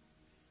 3,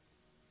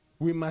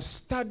 we must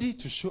study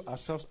to show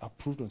ourselves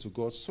approved unto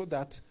God so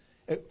that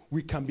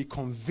we can be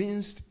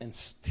convinced and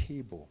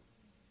stable.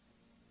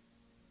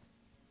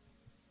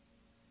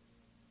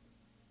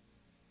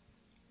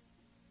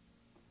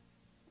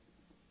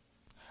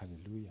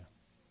 Hallelujah.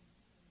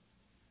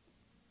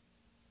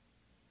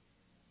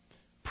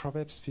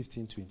 Proverbs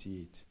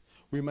 15:28.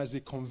 We must be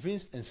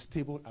convinced and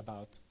stable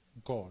about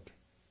God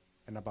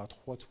and about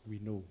what we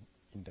know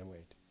in the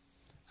Word.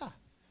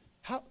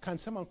 How can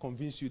someone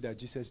convince you that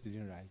Jesus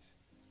didn't rise?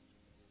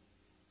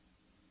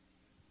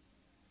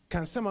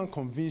 Can someone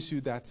convince you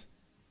that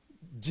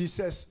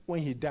Jesus,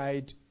 when he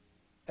died,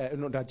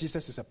 that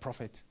Jesus is a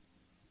prophet?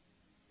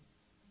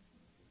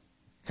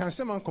 Can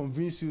someone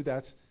convince you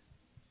that,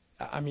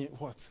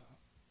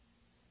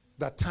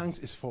 that tongues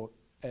is for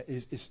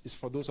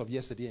those of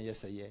yesterday and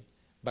yesteryear,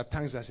 but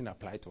tongues doesn't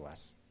apply to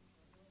us?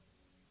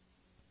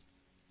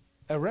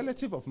 A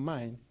relative of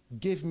mine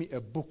gave me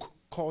a book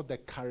called The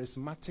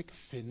Charismatic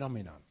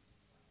Phenomenon.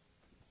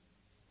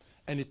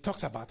 And it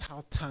talks about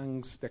how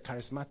tongues, the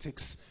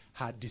charismatics,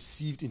 had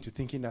deceived into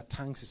thinking that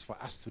tongues is for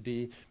us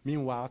today.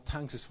 Meanwhile,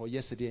 tongues is for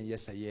yesterday and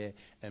yesteryear,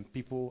 and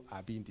people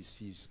are being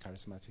deceived,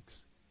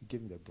 charismatics. He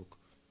gave me the book.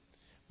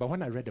 But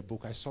when I read the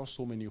book, I saw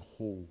so many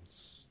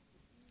holes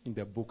in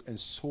the book and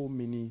so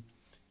many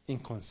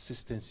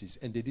inconsistencies,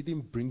 and they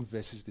didn't bring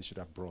verses they should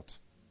have brought.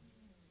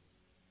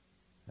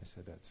 I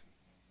said that.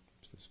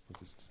 Let's put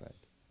this aside.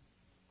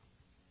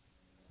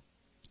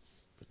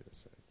 Let's put it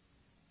aside.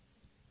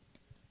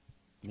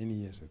 Many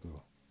years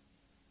ago.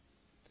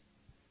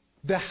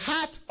 The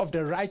heart of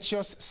the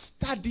righteous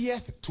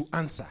studieth to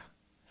answer,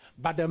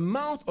 but the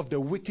mouth of the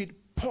wicked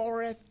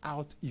poureth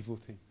out evil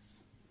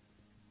things.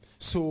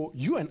 So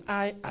you and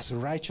I, as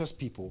righteous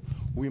people,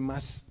 we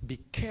must be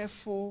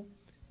careful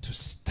to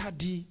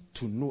study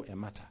to know a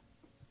matter.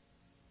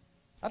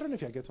 I don't know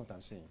if you get what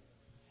I'm saying.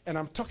 And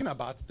I'm talking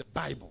about the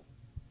Bible.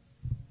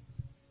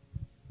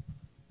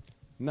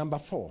 Number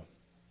 4.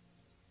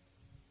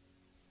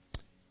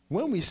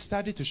 When we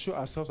study to show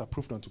ourselves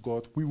approved unto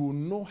God, we will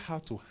know how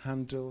to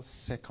handle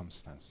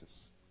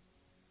circumstances.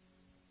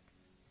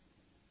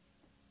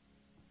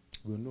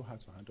 We will know how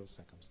to handle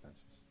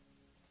circumstances.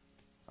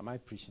 Am I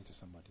preaching to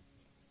somebody?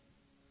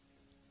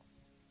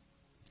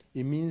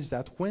 It means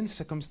that when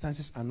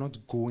circumstances are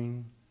not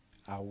going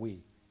our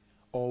way,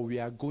 or we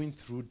are going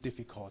through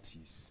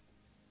difficulties,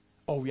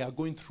 or we are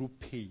going through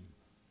pain,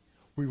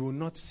 we will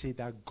not say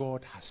that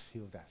God has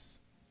failed us.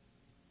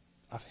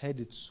 I've heard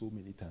it so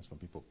many times from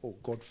people. Oh,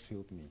 God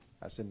failed me.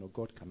 I said, no,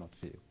 God cannot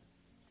fail.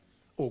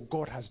 Oh,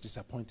 God has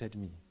disappointed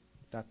me.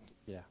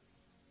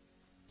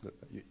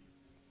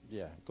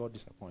 God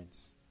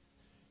disappoints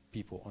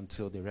people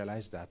until they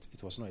realize that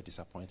it was not a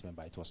disappointment,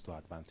 but it was to our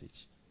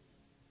advantage.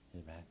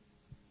 Amen.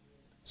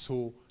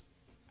 So,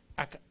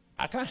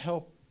 I can't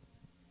help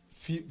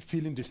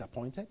feeling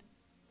disappointed.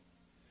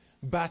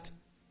 But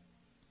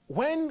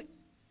when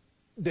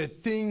the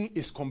thing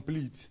is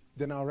complete,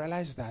 then I'll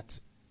realize that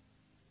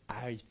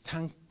I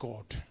thank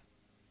God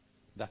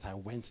that I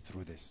went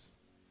through this.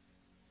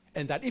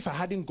 And that if I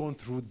hadn't gone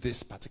through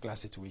this particular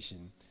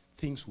situation,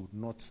 things would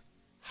not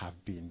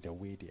have been the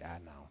way they are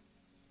now.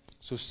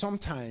 So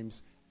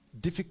sometimes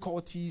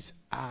difficulties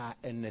are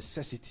a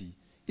necessity.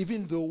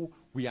 Even though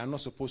we are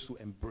not supposed to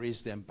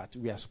embrace them, but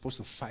we are supposed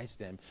to fight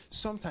them,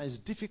 sometimes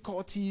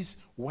difficulties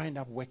wind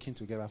up working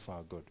together for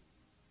our good.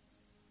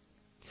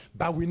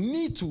 But we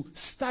need to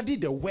study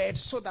the word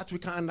so that we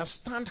can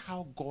understand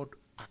how God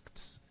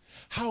acts,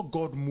 how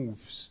God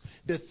moves,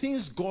 the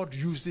things God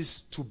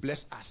uses to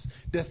bless us,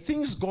 the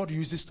things God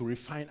uses to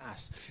refine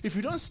us. If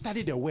we don't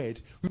study the word,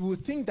 we will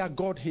think that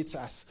God hates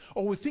us,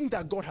 or we think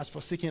that God has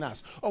forsaken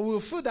us, or we will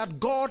feel that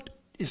God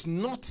is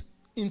not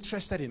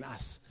interested in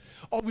us,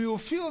 or we will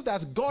feel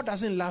that God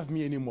doesn't love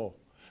me anymore.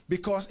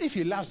 Because if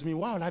he loves me,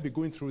 why will I be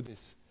going through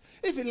this?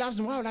 If he loves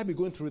me, why will I be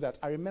going through that?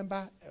 I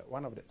remember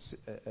one of the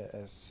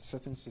a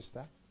certain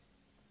sister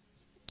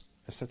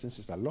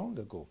long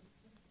ago,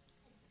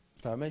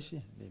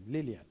 named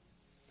Lillian.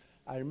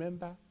 I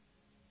remember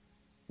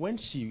when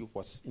she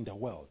was in the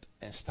world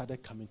and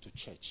started coming to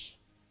church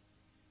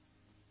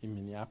in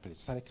Minneapolis,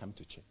 started coming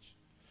to church.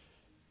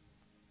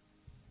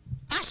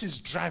 As she's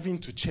driving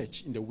to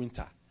church in the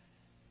winter,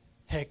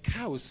 her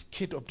car will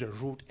skid up the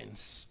road and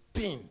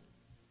spin.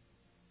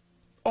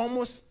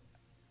 Almost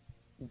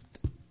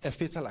a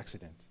fatal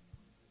accident.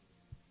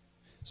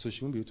 So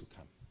she won't be able to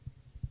come.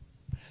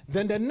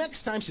 Then the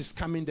next time she's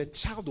coming, the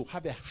child will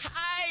have a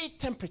high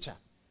temperature.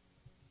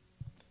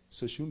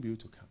 So she won't be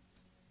able to come.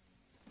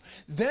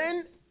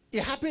 Then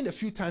it happened a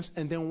few times,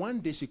 and then one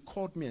day she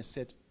called me and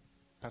said,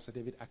 Pastor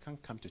David, I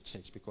can't come to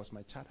church because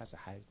my child has a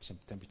high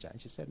temperature. And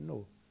she said,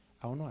 no,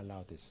 I will not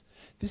allow this.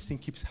 This thing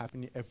keeps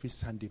happening every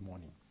Sunday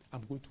morning.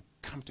 I'm going to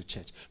come to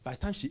church. By the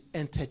time she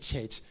entered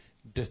church,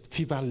 the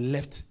fever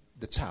left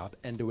the child,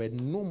 and there were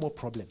no more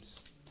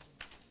problems.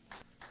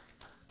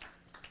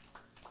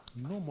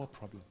 No more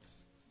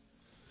problems.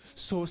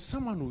 So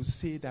someone will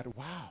say that,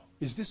 wow,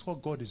 is this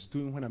what God is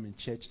doing when I'm in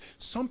church?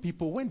 Some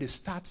people, when they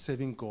start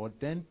serving God,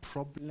 then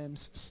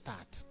problems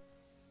start.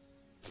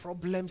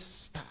 Problems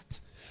start.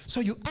 So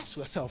you ask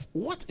yourself,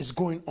 what is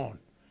going on?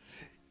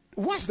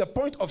 What's the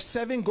point of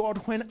serving God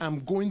when I'm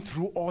going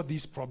through all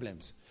these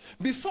problems?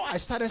 Before I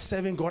started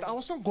serving God, I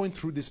was not going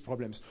through these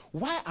problems.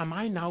 Why am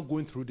I now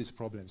going through these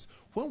problems?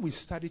 When we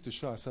study to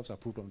show ourselves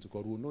approved unto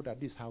God, we'll know that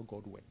this is how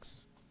God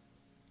works.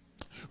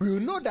 We will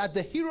know that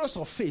the heroes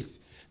of faith,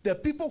 the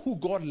people who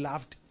God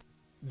loved,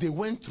 they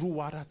went through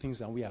other things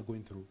than we are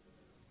going through.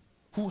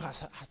 Who has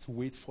had to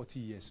wait 40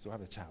 years to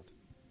have a child?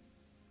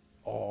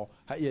 Or,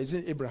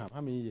 isn't Abraham,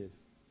 how many years?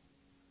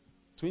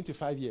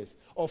 25 years.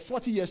 Or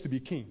 40 years to be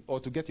king, or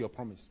to get your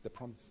promise, the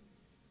promise.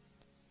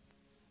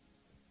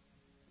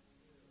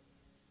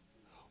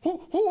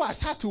 Who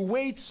has had to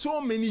wait so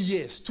many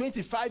years,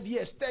 25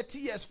 years, 30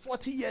 years,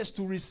 40 years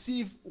to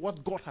receive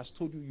what God has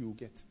told you will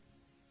get?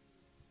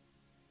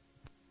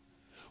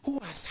 Who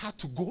has had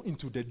to go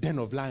into the den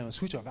of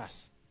lions? Which of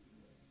us?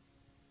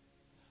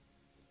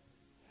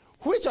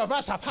 Which of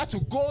us have had to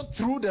go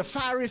through the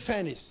fiery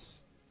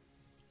furnace?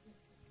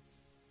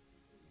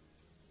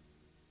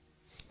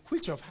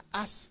 Which of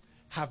us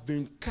have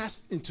been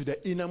cast into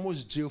the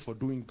innermost jail for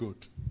doing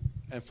good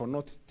and for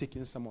not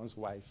taking someone's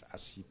wife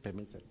as she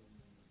permitted?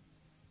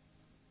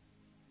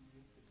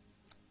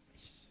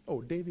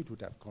 Oh, David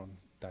would have gone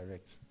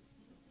direct.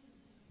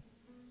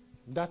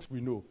 That we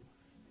know.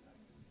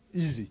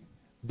 Easy.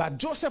 But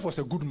Joseph was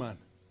a good man.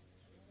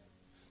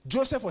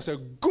 Joseph was a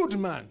good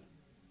man.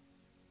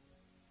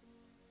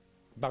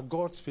 But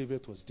God's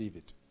favorite was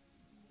David.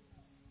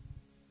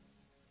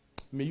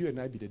 May you and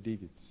I be the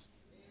Davids.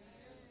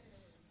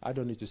 I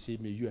don't need to say,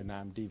 may you and I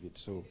am David.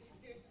 So,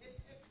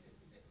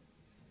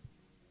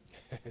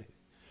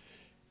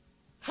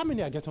 how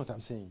many are getting what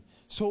I'm saying?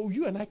 So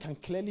you and I can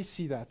clearly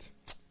see that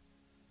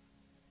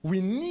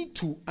we need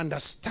to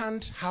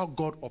understand how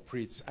God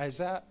operates.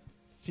 Isaiah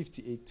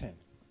 58:10.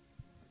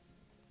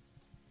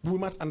 We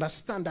must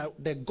understand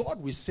that the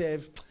God we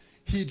serve,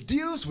 he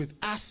deals with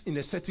us in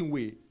a certain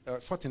way.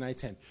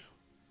 49:10.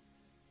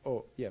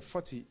 Oh, yeah,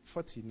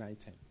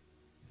 49:10.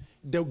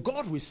 The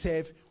God we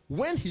serve,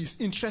 when he's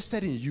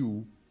interested in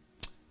you,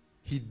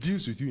 he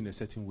deals with you in a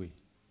certain way.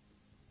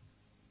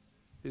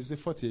 It's the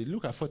 48.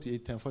 Look at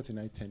 48:10,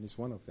 49:10. It's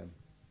one of them.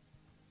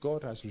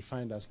 God has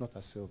refined us not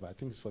as silver. I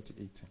think it's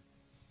 48:10.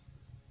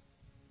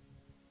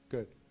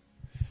 Good.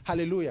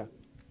 Hallelujah.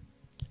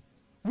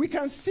 We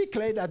can see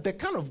clearly that the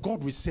kind of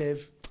God we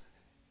serve,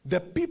 the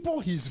people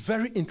he's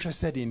very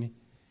interested in,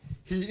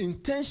 he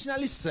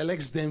intentionally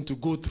selects them to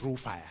go through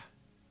fire.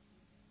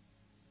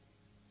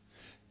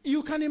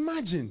 You can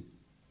imagine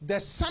the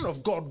Son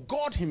of God,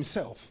 God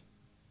himself,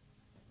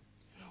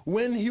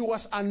 when he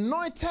was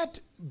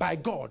anointed by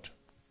God,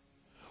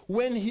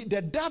 when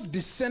the dove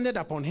descended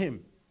upon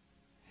him,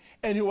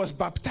 and he was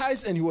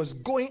baptized and he was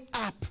going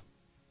up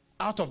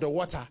out of the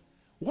water,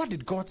 what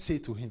did God say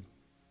to him?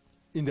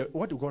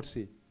 What did God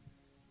say?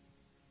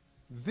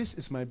 This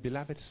is my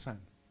beloved Son,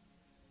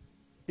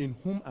 in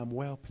whom I'm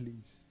well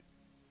pleased.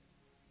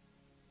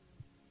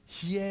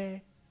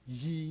 Hear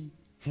ye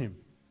him.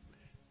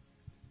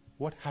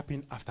 What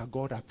happened after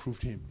God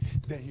approved him?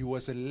 Then he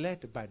was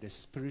led by the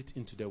Spirit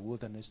into the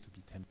wilderness to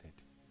be tempted.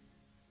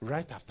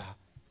 Right after,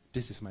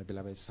 this is my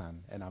beloved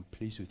Son, and I'm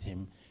pleased with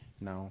him.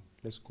 Now,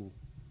 let's go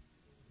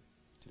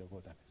to the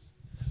wilderness.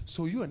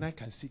 So you and I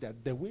can see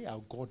that the way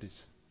our God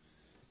is,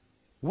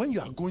 when you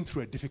are going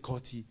through a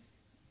difficulty,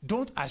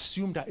 don't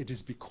assume that it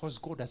is because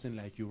God doesn't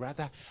like you.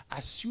 Rather,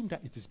 assume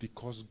that it is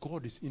because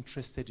God is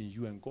interested in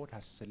you and God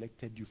has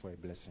selected you for a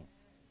blessing.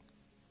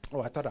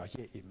 Oh, I thought I'd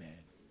hear amen.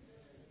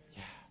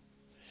 Yeah.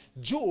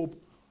 Job,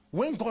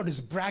 when God is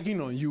bragging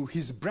on you,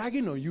 he's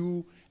bragging on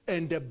you,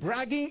 and the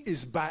bragging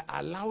is by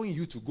allowing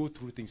you to go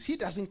through things. He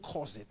doesn't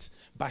cause it,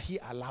 but he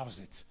allows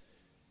it.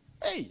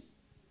 Hey,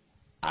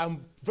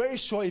 I'm very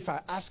sure if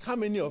I ask how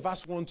many of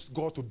us want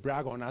God to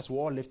brag on us, we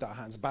all lift our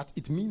hands, but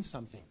it means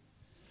something.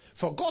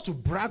 For God to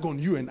brag on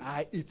you and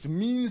I, it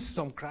means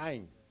some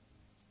crying.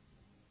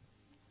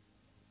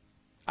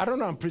 I don't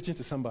know, I'm preaching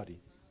to somebody.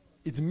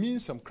 It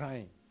means some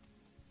crying.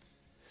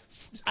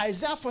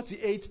 Isaiah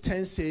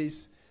 48:10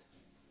 says,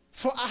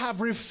 "For I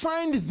have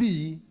refined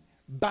thee,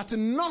 but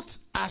not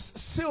as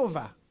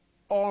silver,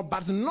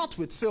 but not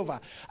with silver.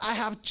 I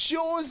have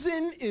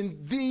chosen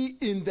in thee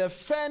in the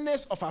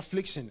furnace of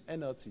affliction."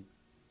 NLT.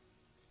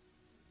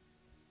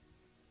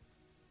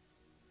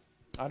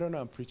 I don't know,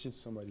 I'm preaching to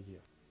somebody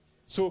here.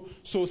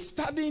 So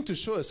studying to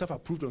show yourself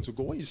approved unto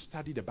God, when you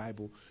study the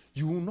Bible,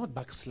 you will not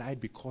backslide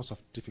because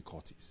of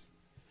difficulties.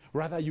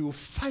 Rather, you will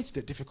fight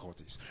the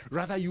difficulties.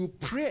 Rather, you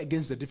pray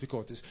against the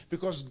difficulties.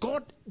 Because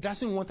God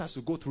doesn't want us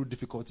to go through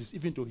difficulties,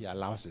 even though he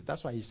allows it.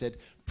 That's why he said,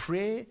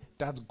 pray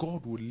that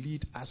God will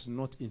lead us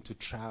not into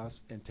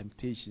trials and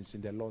temptations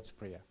in the Lord's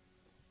Prayer.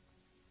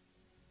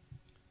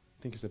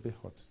 I think it's a bit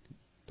hot.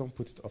 Don't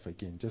put it off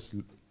again. Just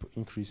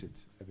increase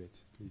it a bit,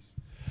 please.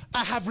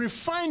 I have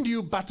refined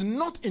you, but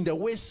not in the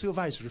way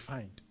silver is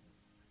refined.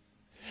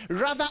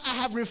 Rather, I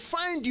have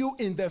refined you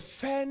in the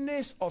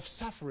furnace of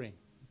suffering.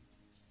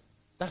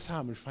 That's how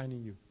I'm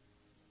refining you.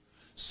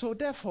 So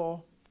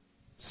therefore,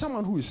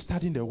 someone who is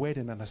studying the word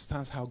and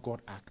understands how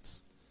God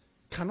acts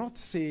cannot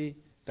say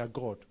that,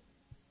 God,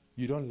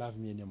 you don't love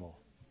me anymore.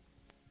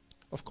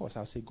 Of course,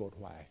 I'll say, God,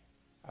 why?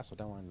 As for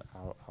that one,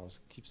 I'll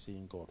keep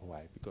saying, God,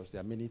 why? Because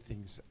there are many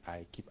things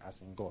I keep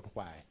asking, God,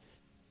 why?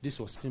 This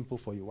was simple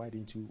for you. Why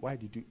didn't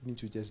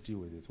you just deal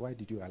with it? Why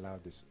did you allow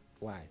this?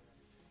 Why?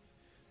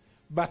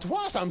 But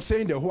once I'm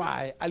saying the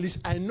why, at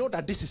least I know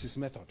that this is his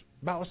method.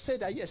 But I'll say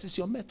that, yes, it's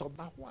your method,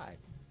 but why?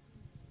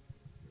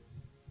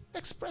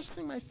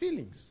 Expressing my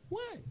feelings.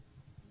 Why?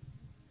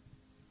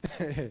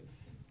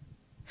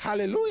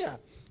 Hallelujah.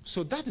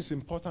 So that is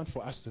important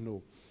for us to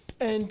know.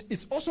 And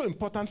it's also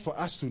important for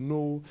us to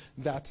know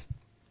that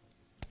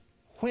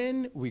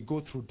when we go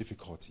through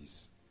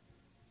difficulties,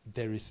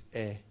 there is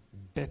a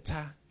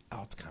better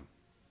outcome.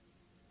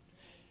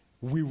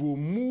 We will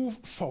move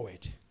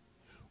forward.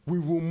 We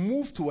will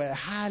move to a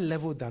higher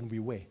level than we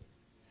were.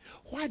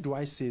 Why do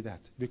I say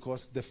that?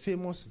 Because the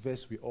famous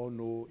verse we all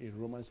know in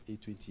Romans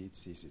 8:28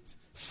 says it.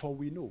 For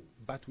we know,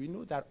 but we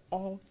know that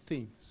all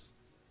things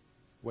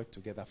work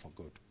together for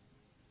good.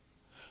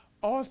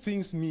 All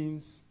things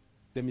means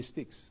the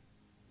mistakes.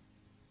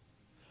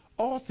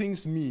 All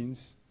things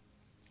means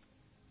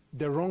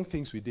the wrong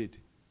things we did.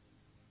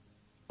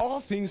 All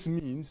things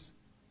means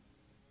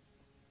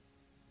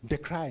the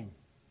crying.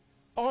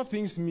 All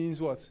things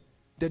means what?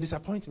 The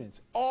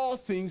disappointment. All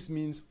things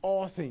means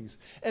all things.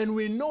 And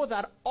we know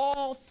that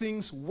all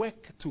things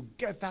work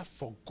together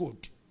for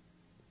good.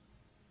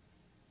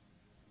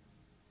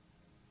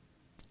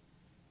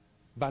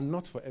 But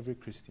not for every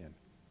Christian.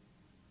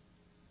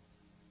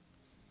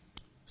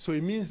 So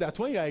it means that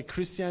when you are a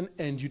Christian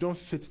and you don't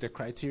fit the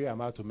criteria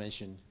I'm about to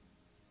mention,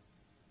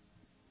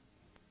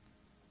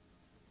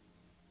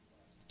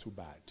 too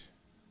bad.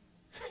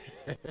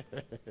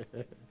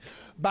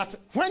 But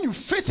when you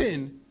fit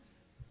in,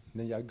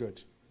 then you're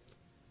good.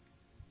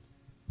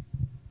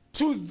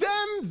 To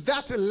them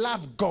that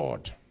love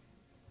God,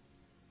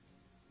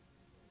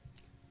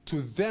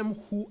 to them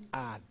who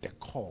are the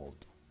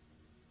called,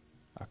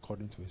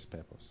 according to his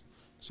purpose.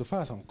 So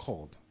far as I'm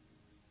called,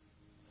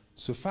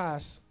 so far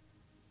as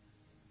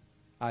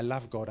I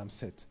love God, I'm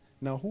set.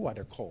 Now, who are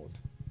the called?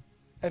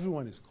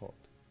 Everyone is called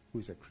who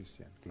is a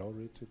Christian.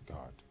 Glory to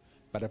God.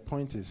 But the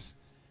point is,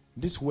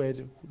 this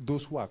word,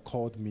 those who are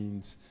called,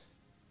 means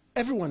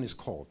everyone is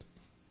called.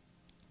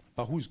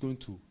 But who is going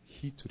to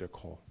heed to the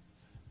call?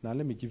 Now,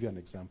 let me give you an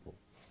example.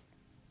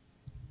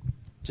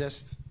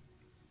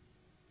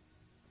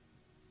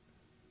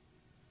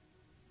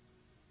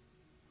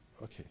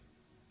 Okay.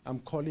 I'm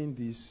calling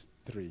these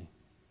three.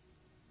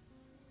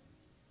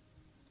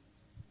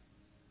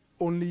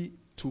 Only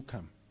two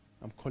come.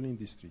 I'm calling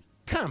these three.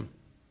 Come.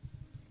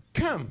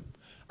 Come.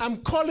 I'm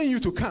calling you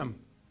to come.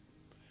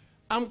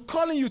 I'm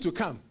calling you to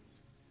come.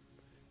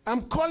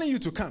 I'm calling you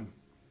to come.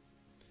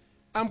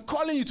 I'm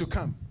calling you to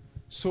come.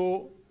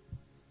 So,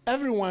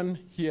 everyone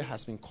here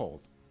has been called.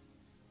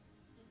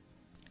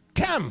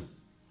 Come!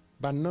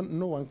 But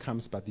no one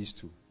comes but these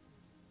two.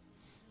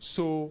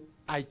 So,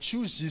 I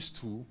choose these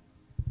two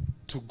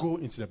to go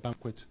into the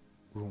banquet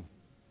room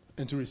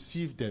and to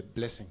receive the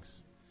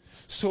blessings.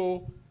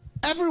 So,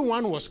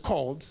 everyone was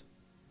called,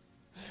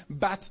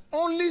 but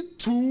only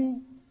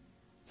two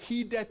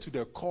heeded to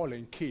the call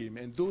and came,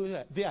 and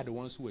they are the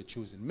ones who were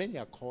chosen. Many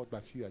are called,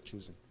 but few are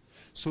chosen.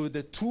 So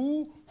the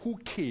two who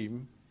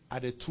came are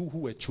the two who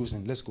were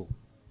chosen. Let's go.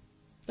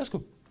 Let's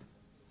go.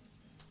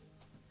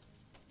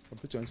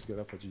 Put your hands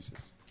together for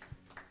Jesus.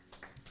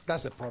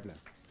 That's the problem.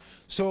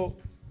 So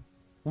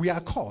we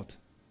are called,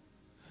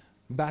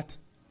 but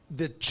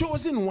the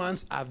chosen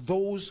ones are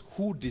those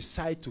who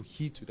decide to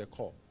heed to the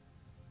call.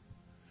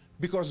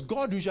 Because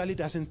God usually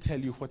doesn't tell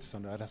you what is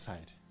on the other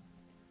side.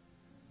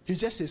 He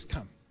just says,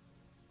 come.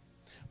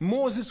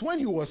 Moses, when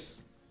he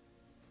was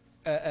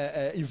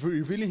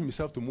revealing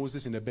himself to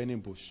Moses in the burning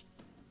bush,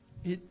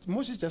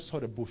 Moses just saw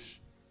the bush.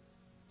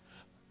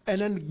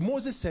 And then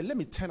Moses said, let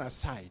me turn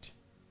aside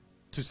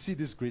to see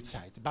this great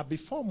sight. But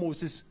before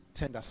Moses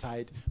turned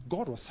aside,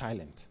 God was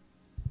silent.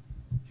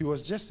 He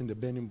was just in the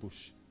burning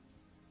bush.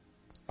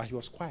 But he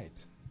was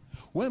quiet.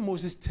 When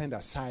Moses turned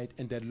aside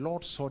and the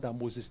Lord saw that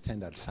Moses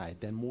turned aside,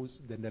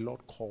 then the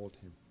Lord called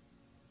him.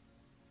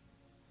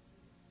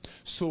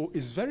 So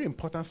it's very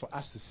important for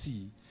us to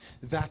see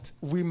that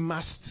we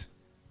must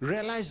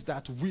realize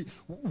that we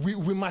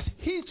must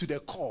heed to the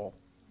call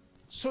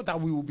so that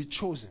we will be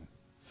chosen.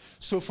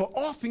 So for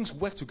all things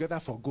work together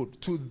for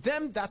good to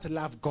them that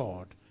love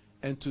God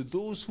and to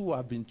those who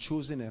have been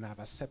chosen and have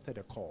accepted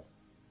the call.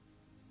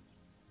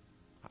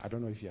 I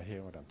don't know if you're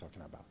hearing what I'm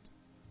talking about.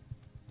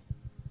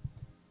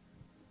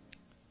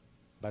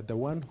 But the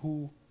one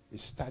who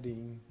is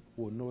studying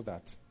will know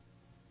that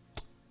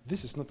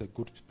this is not a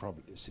good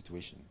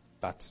situation,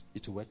 but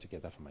it will work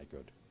together for my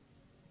good.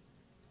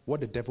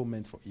 What the devil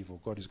meant for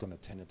evil, God is going to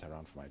turn it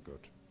around for my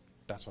good.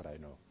 That's what I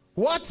know.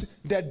 What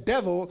the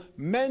devil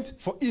meant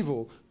for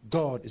evil,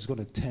 God is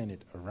going to turn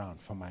it around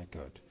for my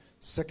good.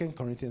 2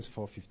 Corinthians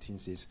 4:15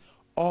 says,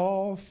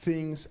 all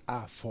things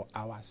are for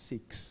our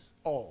sakes.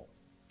 All.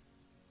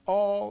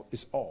 All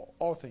is all.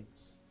 All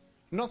things.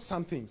 Not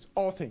some things.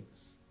 All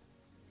things.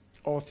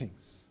 All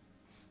things.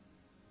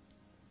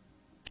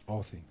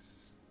 All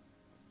things.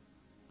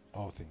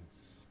 All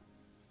things.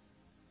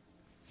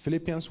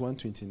 Philippians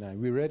 1:29.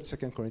 We read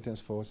 2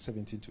 Corinthians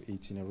 4:17 to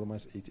 18 and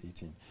Romans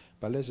 8:18.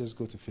 But let's just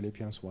go to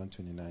Philippians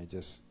 1:29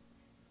 just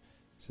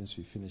since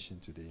we're finishing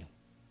today.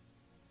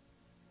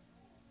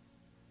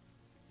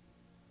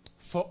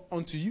 For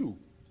unto you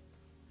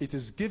it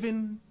is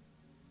given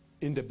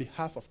in the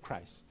behalf of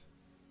Christ,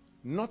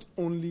 not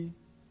only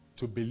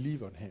to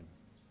believe on him,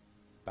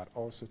 but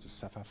also to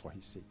suffer for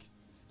his sake.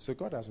 So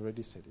God has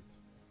already said it.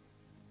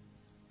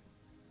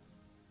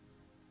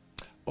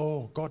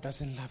 Oh, God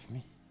doesn't love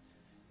me.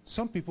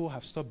 Some people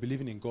have stopped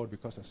believing in God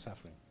because of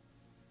suffering.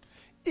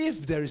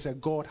 If there is a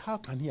God, how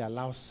can he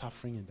allow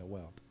suffering in the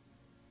world?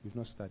 We've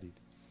not studied.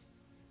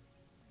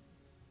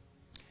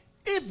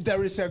 If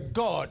there is a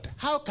God,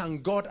 how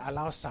can God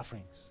allow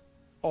sufferings?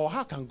 Or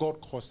how can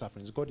God cause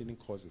sufferings? God didn't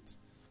cause it.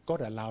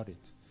 God allowed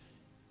it.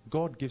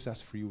 God gives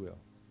us free will.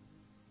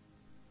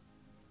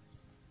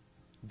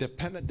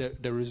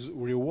 The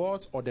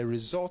reward or the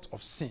result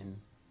of sin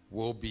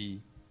will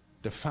be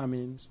the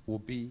famines, will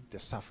be the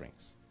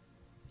sufferings.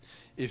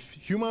 If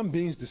human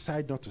beings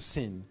decide not to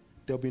sin,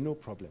 there will be no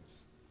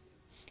problems.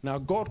 Now,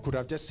 God could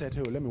have just said,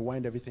 hey, let me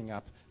wind everything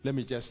up. Let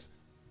me just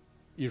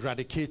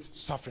eradicate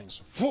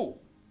sufferings. Whoa!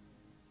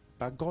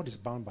 But God is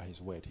bound by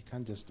his word. He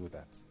can't just do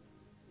that.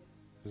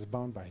 He's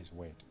bound by his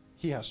word.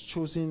 He has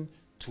chosen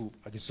to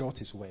exalt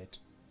his word.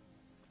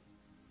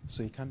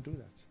 So he can't do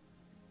that.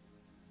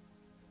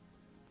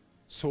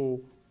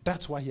 So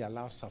that's why he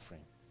allows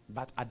suffering.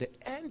 But at the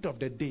end of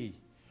the day,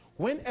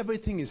 when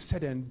everything is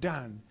said and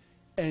done,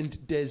 and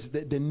there's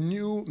the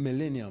new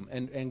millennium,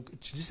 and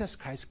Jesus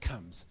Christ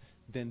comes,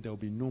 then there will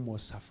be no more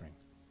suffering.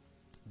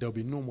 There will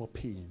be no more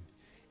pain.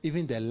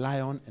 Even the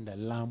lion and the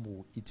lamb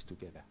will eat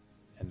together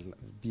and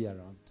be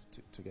around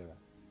together.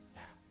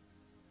 Yeah.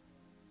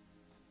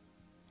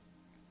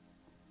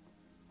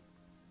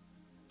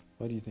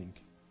 What do you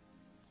think?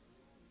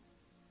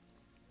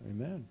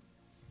 Amen.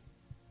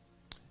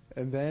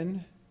 And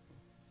then,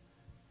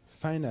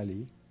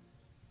 finally,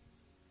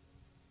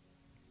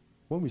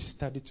 when we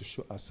study to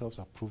show ourselves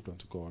approved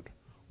unto God,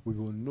 we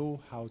will know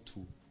how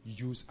to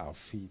use our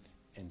faith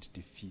and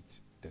defeat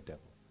the devil.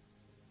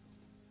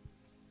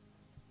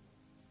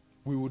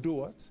 We will do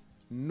what?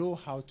 Know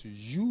how to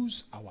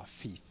use our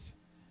faith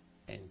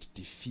and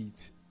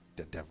defeat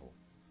the devil.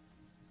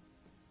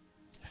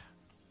 Yeah.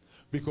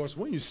 Because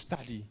when you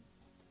study,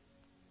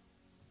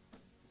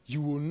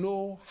 you will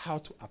know how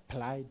to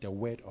apply the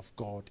word of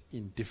God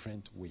in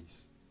different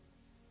ways.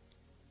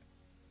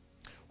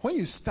 When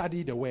you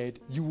study the word,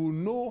 you will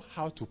know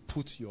how to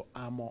put your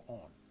armor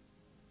on.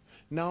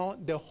 Now,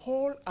 the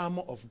whole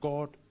armor of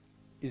God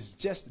is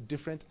just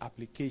different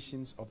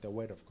applications of the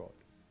word of God.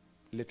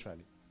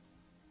 Literally.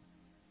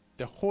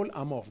 The whole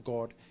armor of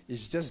God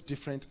is just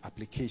different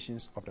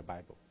applications of the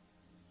Bible.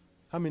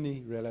 How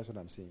many realize what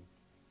I'm saying?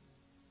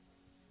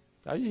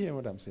 Are you hearing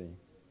what I'm saying?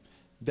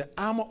 The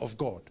armor of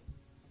God,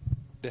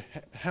 the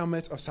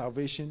helmet of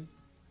salvation,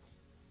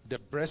 the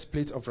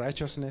breastplate of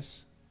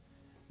righteousness,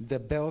 the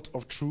belt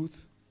of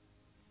truth,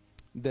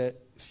 the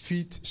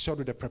feet shod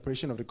with the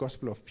preparation of the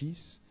gospel of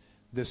peace,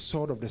 the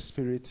sword of the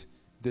Spirit,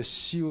 the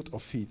shield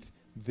of faith.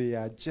 They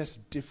are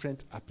just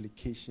different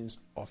applications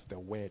of the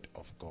word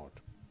of God.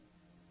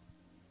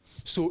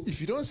 So if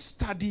you don't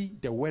study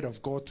the word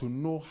of God to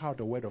know how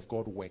the word of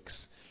God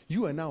works,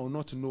 you and I will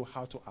not know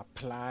how to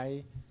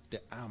apply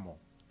the armor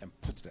and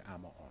put the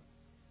armor on.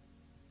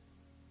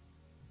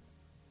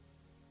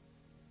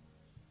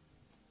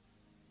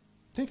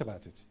 Think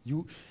about it.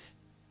 You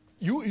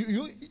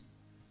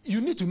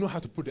need to know how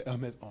to put the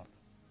helmet on.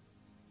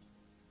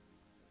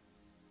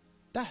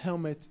 That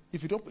helmet,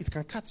 if you don't, it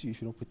can cut you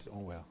if you don't put it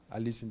on well.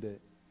 At least in the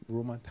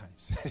Roman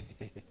times.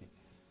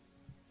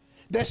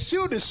 The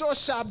shield is so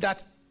sharp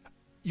that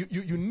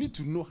you need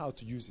to know how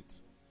to use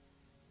it.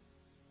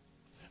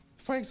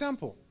 For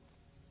example,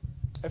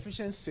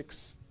 Ephesians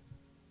 6,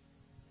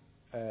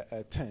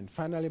 10.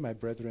 Finally, my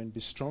brethren, be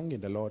strong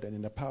in the Lord and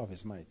in the power of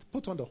his might.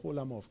 Put on the whole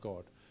armor of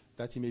God,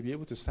 that he may be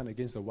able to stand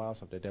against the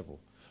wiles of the devil.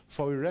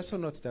 For we wrestle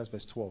not, that's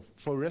verse 12.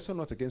 For we wrestle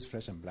not against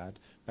flesh and blood,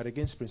 but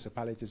against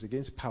principalities,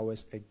 against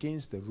powers,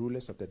 against the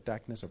rulers of the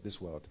darkness of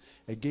this world,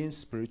 against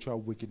spiritual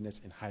wickedness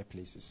in high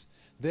places.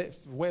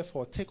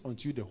 Wherefore, take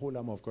unto you the whole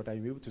armor of God, that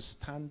you may be able to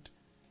stand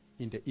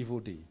in the evil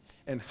day.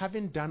 And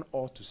having done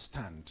all to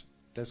stand,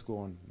 let's go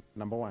on.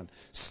 Number 1.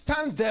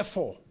 Stand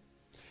therefore,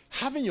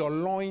 having your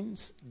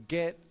loins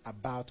girt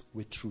about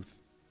with truth,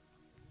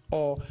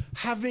 or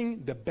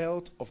having the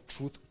belt of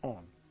truth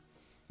on.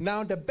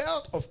 Now, the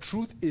belt of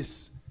truth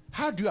is,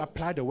 how do you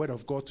apply the word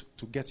of God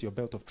to get your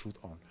belt of truth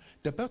on?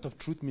 The belt of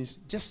truth means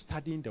just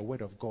studying the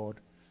word of God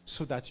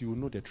so that you will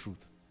know the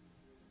truth.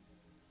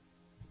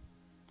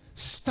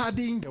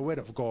 Studying the word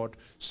of God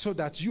so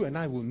that you and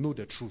I will know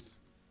the truth.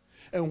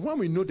 And when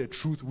we know the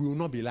truth, we will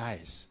not be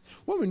lies.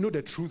 When we know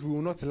the truth, we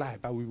will not lie,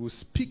 but we will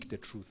speak the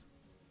truth.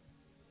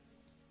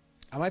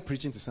 Am I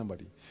preaching to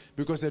somebody?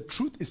 Because the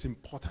truth is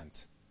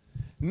important.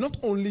 Not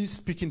only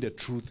speaking the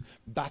truth,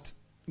 but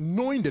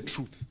knowing the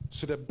truth.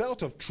 So the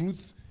belt of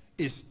truth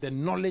is the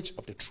knowledge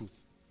of the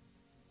truth.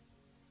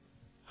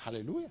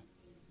 Hallelujah.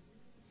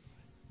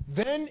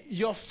 Then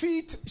your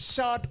feet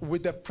shod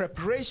with the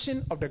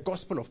preparation of the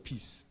gospel of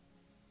peace.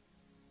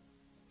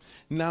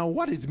 Now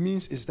what it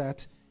means is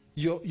that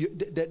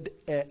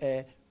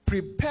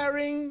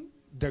preparing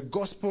the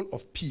gospel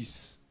of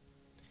peace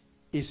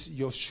is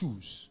your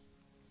shoes.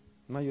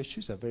 Now your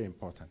shoes are very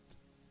important.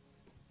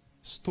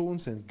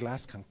 Stones and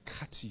glass can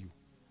cut you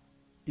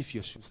if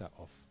your shoes are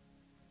off.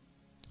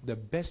 The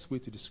best way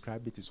to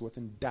describe it is what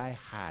in Die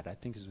Hard, I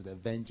think it's with a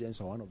Vengeance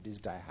or one of these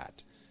Die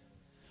Hard,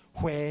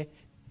 where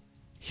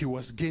he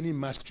was gaining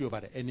mastery over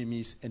the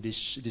enemies and they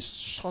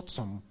shot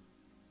some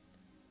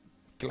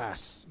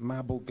glass,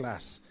 marble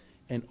glass,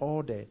 and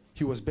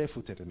he was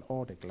barefooted and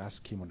all the glass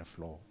came on the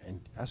floor,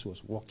 and as he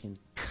was walking,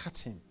 cut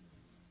him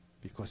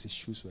because his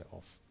shoes were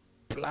off.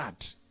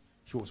 Blood.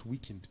 He was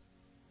weakened.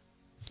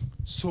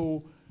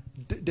 So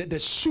the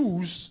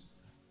shoes,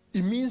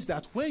 it means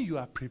that when you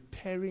are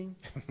preparing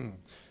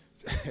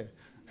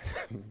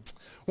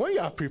when you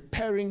are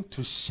preparing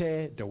to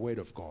share the word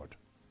of God,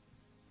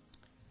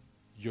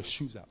 your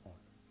shoes are on.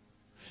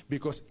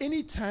 Because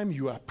anytime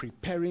you are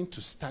preparing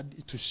to study,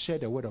 to share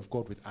the word of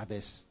God with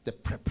others, the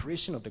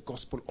preparation of the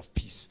gospel of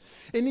peace,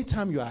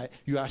 anytime you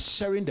are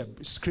sharing the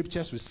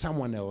scriptures with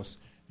someone else,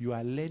 you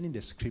are learning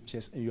the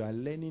scriptures and you are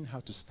learning how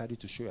to study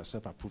to show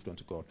yourself approved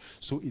unto God.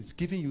 So it's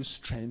giving you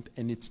strength,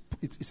 and it's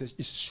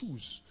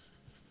shoes.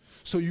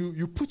 So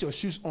you put your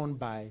shoes on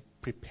by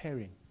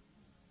preparing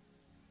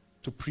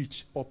to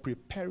preach or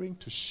preparing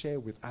to share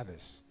with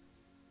others.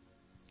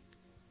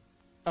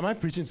 Am I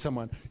preaching to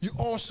someone? You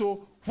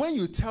also, when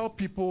you tell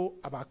people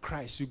about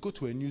Christ, you go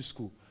to a new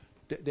school.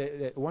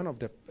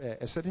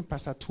 A certain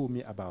pastor told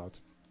me about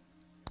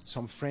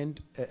a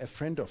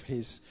friend of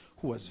his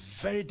who was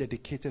very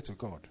dedicated to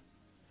God.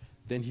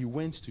 Then he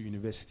went to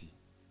university.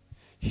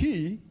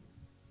 He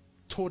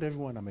told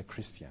everyone, I'm a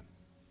Christian,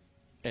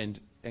 and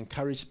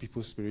encouraged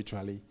people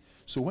spiritually.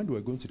 So when they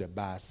were going to the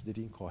bars, they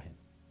didn't call him.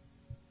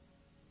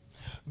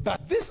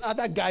 But this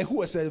other guy who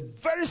was a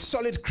very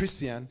solid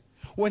Christian,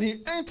 when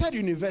he entered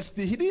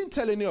university, he didn't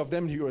tell any of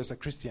them he was a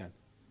Christian.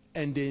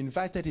 And they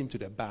invited him to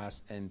the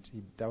bars, and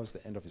that was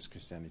the end of his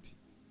Christianity.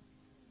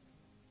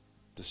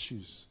 The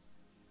shoes.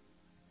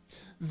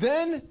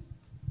 Then,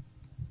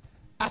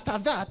 after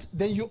that,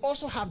 then you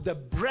also have the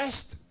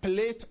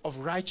breastplate of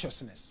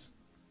righteousness.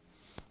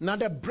 Now,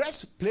 the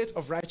breastplate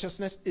of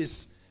righteousness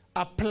is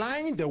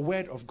applying the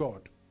word of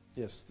God.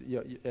 Yes,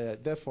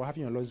 therefore,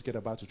 having your loins girt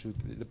about the truth,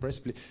 the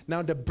breastplate.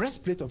 Now, the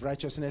breastplate of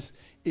righteousness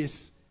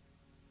is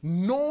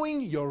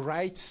knowing your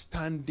right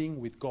standing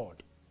with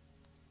God.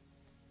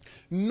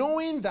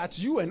 Knowing that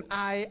you and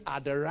I are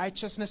the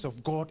righteousness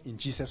of God in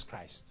Jesus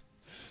Christ.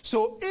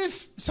 So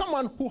if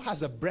someone who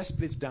has a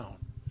breastplate down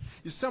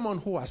is someone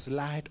who has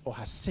lied or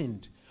has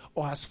sinned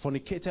or has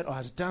fornicated or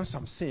has done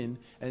some sin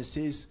and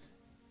says,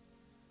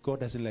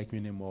 God doesn't like me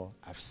anymore,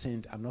 I've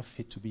sinned, I'm not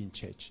fit to be in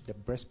church. The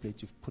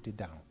breastplate, you've put it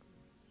down.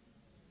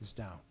 It's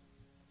down.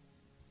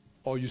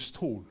 Or you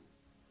stole.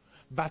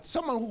 But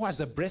someone who has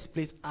a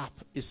breastplate up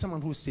is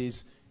someone who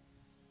says,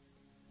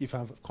 if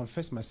I've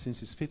confessed my sins,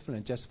 he's faithful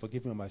and just to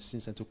forgive me of my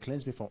sins and to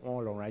cleanse me from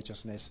all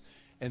unrighteousness.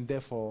 And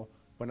therefore,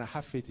 when I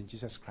have faith in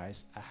Jesus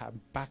Christ, I have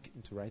back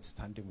into right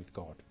standing with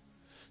God.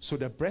 So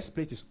the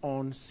breastplate is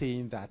on,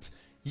 saying that,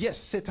 yes,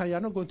 Satan,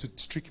 you're not going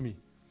to trick me.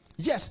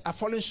 Yes, I've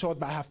fallen short,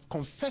 but I have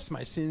confessed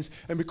my sins.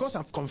 And because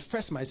I've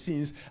confessed my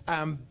sins,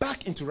 I'm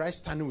back into right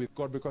standing with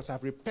God because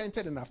I've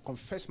repented and I've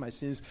confessed my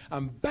sins.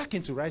 I'm back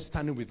into right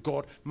standing with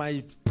God.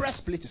 My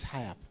breastplate is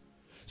high up.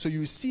 So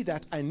you see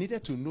that I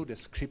needed to know the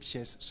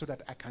scriptures so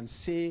that I can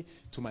say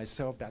to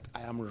myself that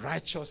I am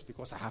righteous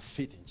because I have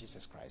faith in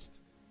Jesus Christ.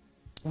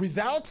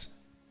 Without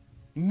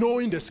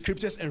knowing the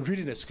scriptures and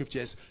reading the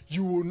scriptures,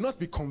 you will not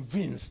be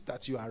convinced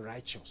that you are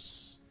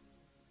righteous.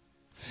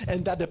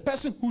 And that the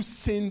person who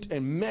sinned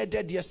and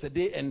murdered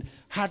yesterday and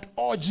had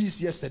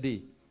orgies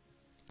yesterday,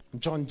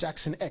 John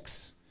Jackson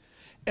X,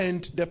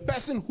 and the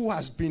person who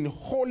has been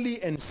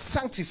holy and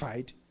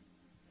sanctified,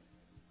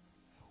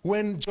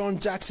 when John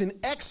Jackson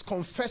X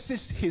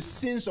confesses his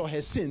sins or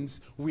her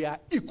sins, we are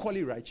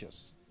equally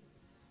righteous.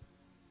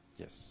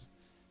 Yes.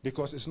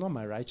 Because it's not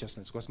my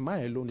righteousness, because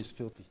mine alone is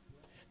filthy.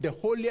 The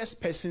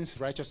holiest person's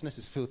righteousness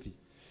is filthy.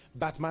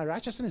 But my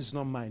righteousness is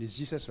not mine, it's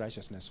Jesus'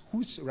 righteousness.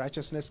 Whose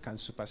righteousness can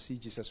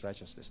supersede Jesus'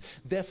 righteousness?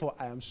 Therefore,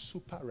 I am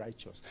super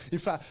righteous.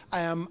 If I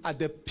am at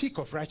the peak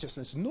of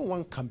righteousness, no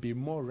one can be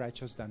more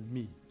righteous than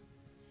me.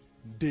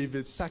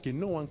 David Saki,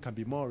 no one can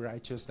be more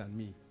righteous than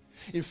me.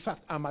 In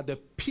fact, I'm at the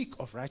peak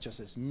of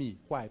righteousness, me.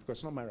 Why? Because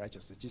it's not my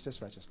righteousness,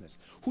 Jesus' righteousness.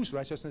 Whose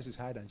righteousness is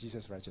higher than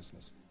Jesus'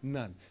 righteousness?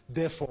 None.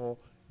 Therefore,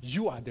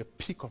 you are the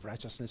peak of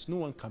righteousness. No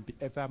one can be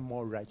ever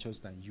more righteous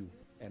than you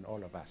and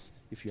all of us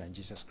if you are in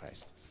Jesus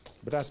Christ.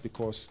 But that's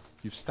because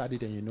you've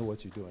studied and you know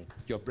what you're doing.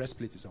 Your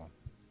breastplate is on.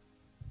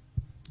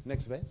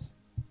 Next verse.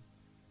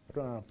 I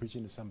don't know, I'm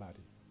preaching to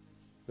somebody.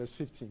 Verse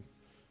 15.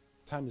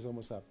 Time is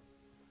almost up.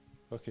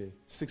 Okay.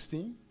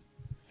 16.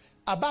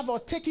 Above all,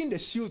 taking the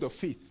shield of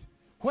faith,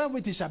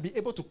 wherewith he shall be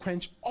able to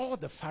quench all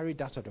the fiery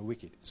darts of the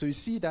wicked. So you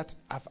see that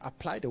I've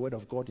applied the word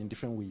of God in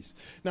different ways.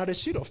 Now the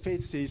shield of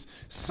faith says,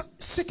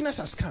 sickness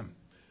has come.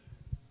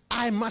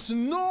 I must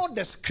know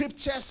the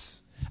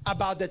scriptures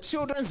about the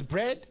children's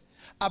bread,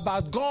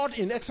 about God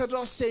in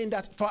Exodus saying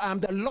that, for I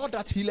am the Lord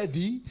that healeth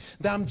thee,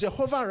 that I am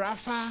Jehovah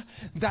Rapha,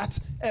 that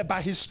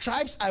by his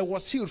stripes I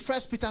was healed. 1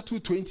 Peter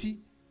 2:20,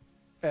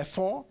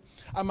 4.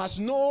 I must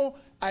know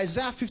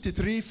Isaiah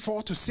 53,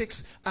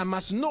 4-6. I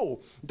must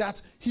know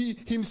that he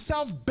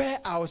himself bare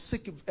our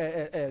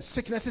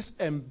sicknesses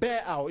and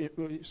bare our,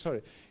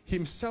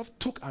 himself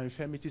took our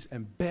infirmities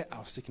and bare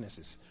our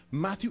sicknesses.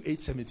 Matthew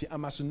 8:17. I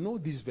must know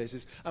these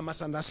verses. I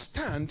must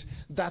understand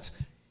that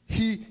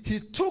he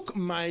took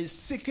my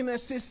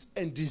sicknesses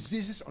and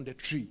diseases on the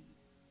tree.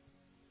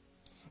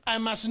 I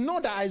must know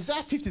that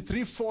Isaiah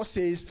 53:4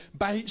 says,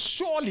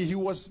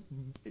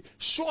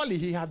 surely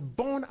he had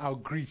borne our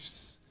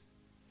griefs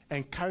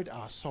and carried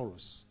our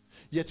sorrows.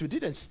 Yet we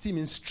didn't esteem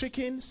him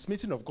stricken,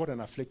 smitten of God,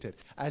 and afflicted.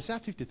 Isaiah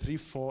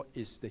 53:4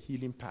 is the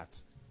healing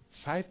part.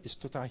 5 is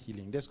total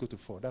healing. Let's go to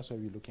 4. That's what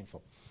we're looking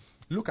for.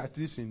 Look at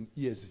this in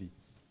ESV.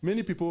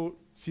 Many people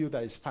feel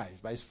that it's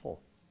 5, but it's 4.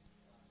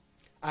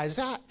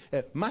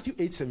 Matthew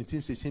 8:17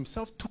 says,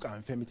 himself took our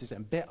infirmities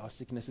and bare our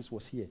sicknesses,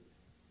 was here.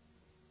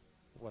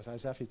 It was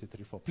Isaiah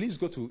 53:4. Please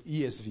go to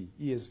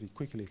ESV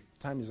quickly.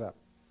 Time is up.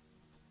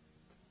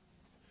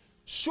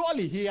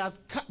 Surely he hath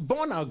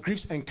borne our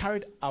griefs and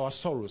carried our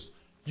sorrows.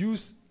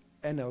 Use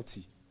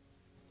NLT.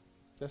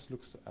 Let's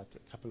look at a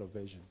couple of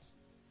versions.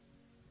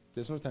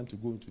 There's no time to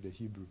go into the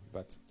Hebrew,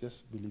 but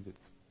just believe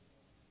it.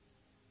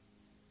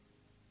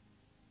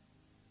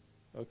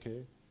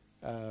 Okay.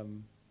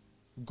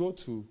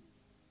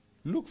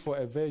 Look for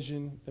a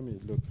version. Let me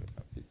look.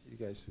 You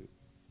guys,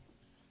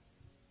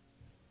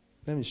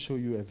 let me show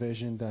you a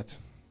version that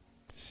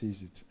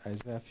sees it.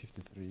 Isaiah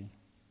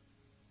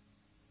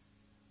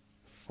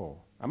 53:4.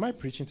 Am I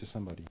preaching to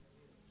somebody?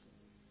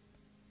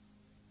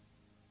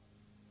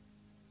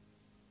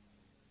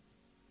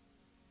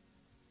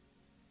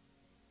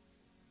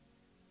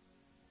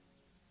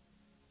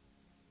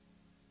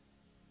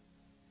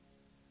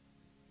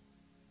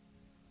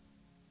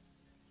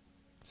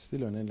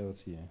 Still on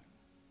NLT, eh?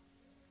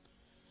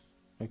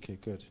 Okay,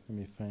 good. Let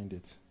me find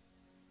it.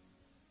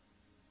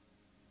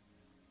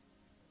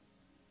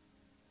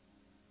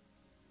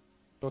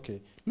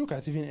 Okay, look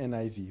at even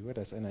NIV. What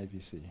does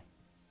NIV say?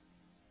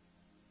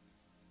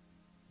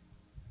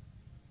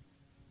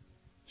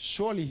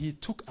 Surely he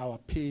took our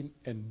pain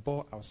and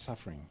bore our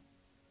suffering.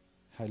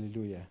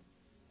 Hallelujah.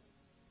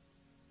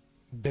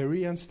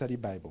 Berean Study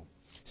Bible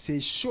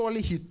says,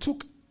 surely he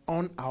took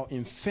on our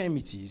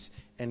infirmities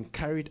and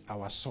carried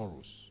our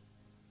sorrows.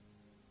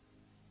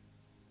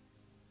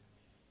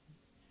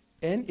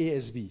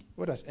 NASB.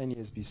 What does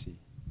NASB say?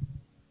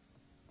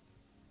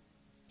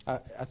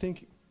 I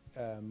think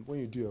when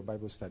you do your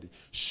Bible study,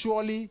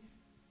 surely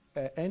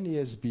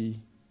NASB,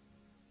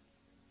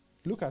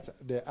 look at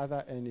the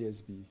other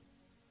NASB.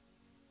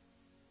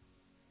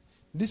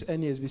 This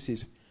NASB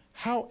says,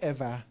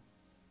 however,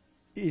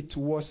 it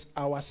was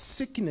our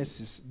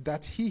sicknesses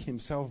that he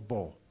himself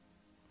bore,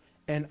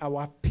 and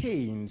our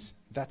pains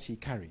that he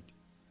carried.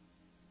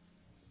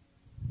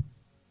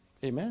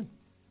 Amen.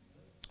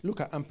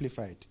 Look at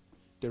Amplified,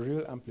 the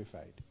real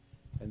Amplified.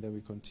 And then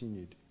we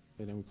continued.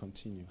 And then we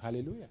continue.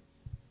 Hallelujah.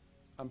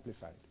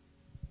 Amplified.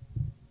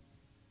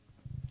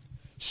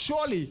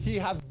 Surely he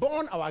hath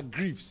borne our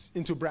griefs,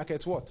 into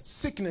brackets what?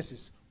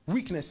 Sicknesses,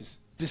 weaknesses,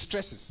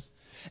 distresses,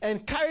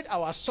 and carried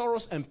our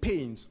sorrows and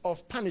pains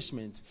of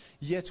punishment,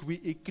 yet we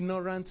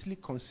ignorantly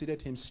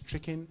considered him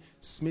stricken,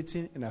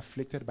 smitten, and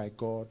afflicted by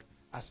God,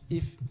 as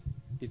if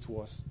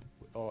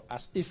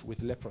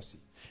with leprosy.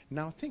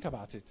 Now think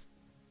about it.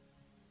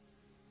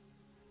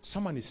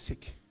 Someone is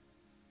sick.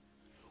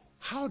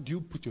 How do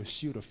you put your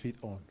shield of faith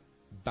on?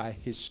 By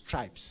his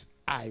stripes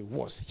I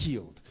was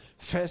healed.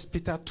 1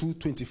 Peter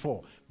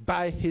 2:24.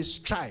 By his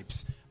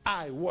stripes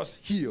I was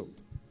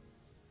healed.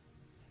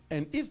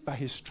 And if by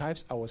his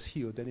stripes I was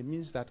healed, then it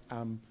means that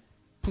I'm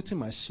putting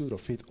my shield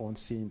of faith on,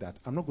 saying that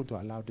I'm not going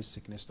to allow this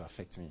sickness to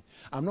affect me.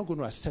 I'm not going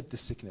to accept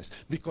this sickness,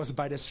 because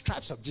by the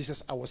stripes of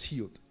Jesus I was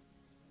healed.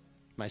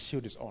 My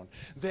shield is on.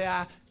 There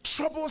are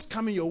troubles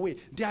coming your way.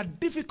 There are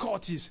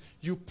difficulties.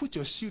 You put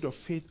your shield of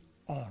faith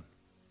on.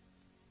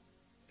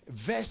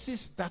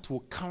 Verses that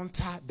will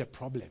counter the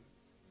problem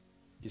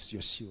is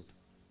your shield.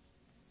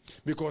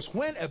 Because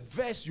when a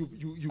verse,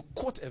 you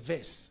quote a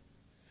verse,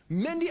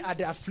 many are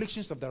the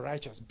afflictions of the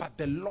righteous, but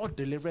the Lord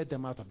delivered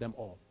them out of them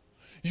all.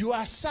 You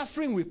are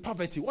suffering with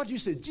poverty. What do you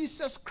say?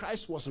 Jesus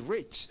Christ was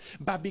rich,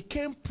 but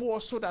became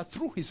poor so that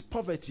through his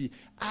poverty,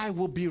 I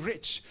will be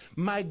rich.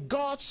 My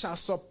God shall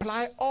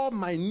supply all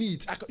my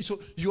needs. So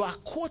you are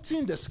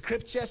quoting the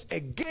scriptures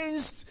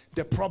against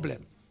the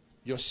problem.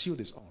 Your shield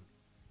is on.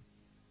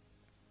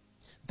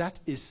 That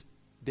is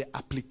the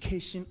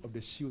application of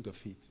the shield of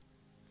faith.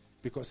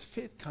 Because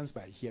faith comes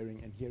by hearing,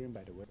 and hearing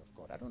by the word of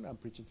God. I don't know, I'm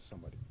preaching to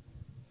somebody.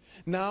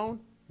 Now,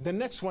 the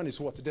next one is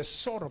what? The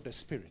sword of the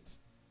Spirit,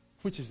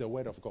 which is the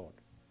word of God.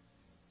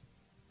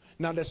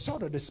 Now, the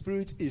sword of the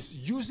Spirit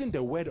is using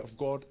the word of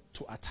God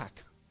to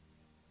attack.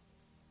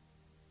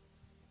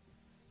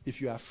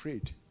 If you are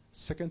afraid,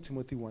 2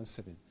 Timothy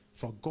 1:7,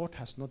 for God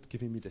has not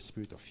given me the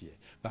spirit of fear,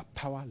 but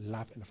power,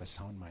 love, and of a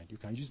sound mind. You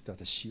can use it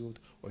as a shield,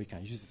 or you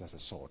can use it as a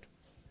sword.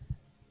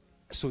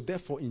 So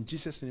therefore, in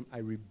Jesus' name, I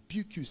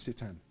rebuke you,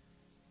 Satan.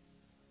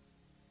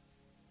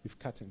 You've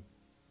cut him.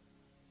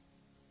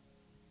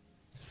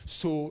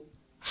 So,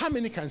 how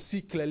many can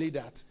see clearly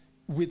that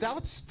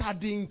without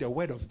studying the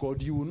word of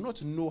God, you will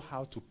not know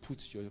how to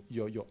put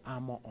your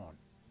armor on?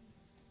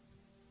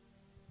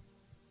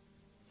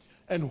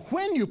 And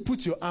when you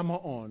put your armor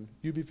on,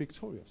 you'll be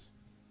victorious.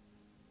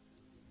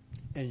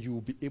 And you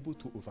will be able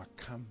to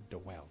overcome the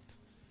world.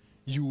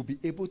 You will be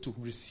able to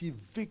receive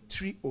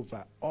victory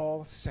over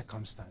all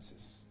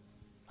circumstances.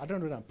 I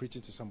don't know that I'm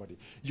preaching to somebody.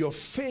 Your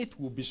faith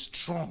will be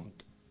strong.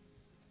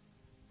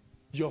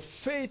 Your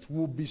faith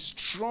will be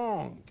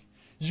strong.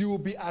 You will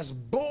be as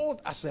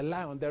bold as a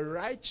lion. The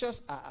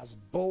righteous are as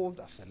bold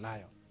as a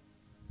lion.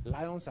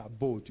 Lions are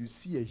bold. You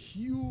see a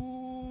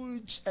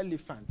huge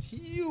elephant,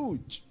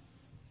 huge,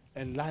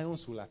 and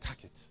lions will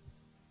attack it.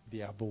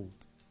 They are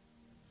bold.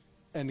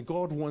 And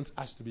God wants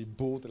us to be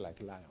bold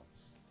like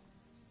lions.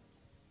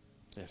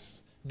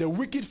 Yes. The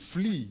wicked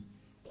flee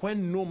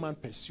when no man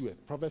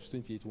pursueth. Proverbs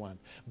 28:1.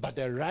 But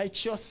the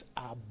righteous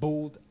are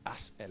bold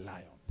as a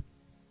lion.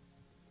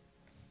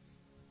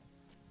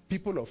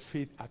 People of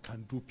faith are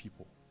can-do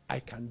people. I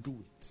can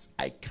do it.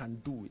 I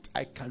can do it.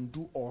 I can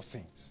do all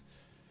things.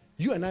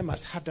 You and I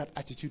must have that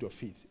attitude of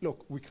faith.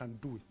 Look, we can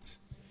do it.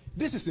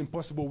 This is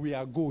impossible. We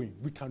are going.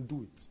 We can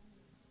do it.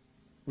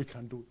 We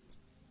can do it.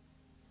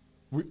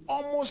 We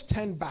almost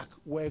turned back.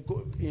 We're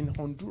in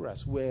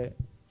Honduras, where,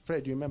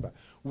 Fred, you remember?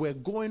 We're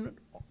going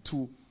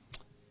to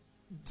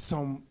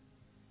some,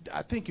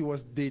 I think it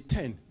was day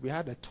 10. We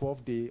had a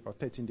 12-day or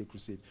 13-day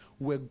crusade.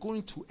 We're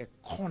going to a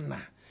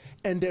corner.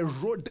 And the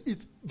road,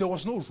 there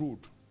was no road.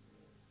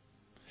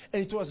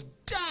 And it was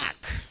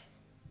dark.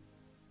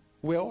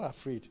 We're all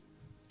afraid.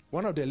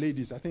 One of the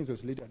ladies, I think it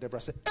was Lady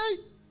Deborah, said, "Hey!"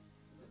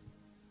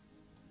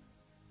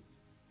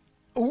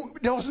 Oh,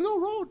 there was no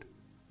road.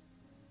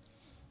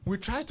 We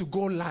tried to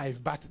go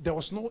live, but there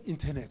was no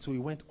internet, so we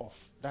went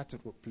off. That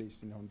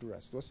place in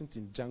Honduras. It wasn't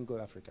in Jungle,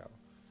 Africa,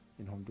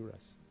 in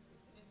Honduras.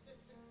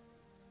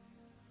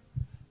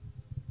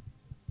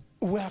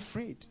 We're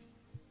afraid.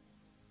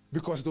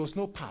 Because there was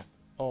no path.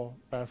 Oh,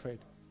 we're afraid.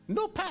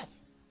 No path.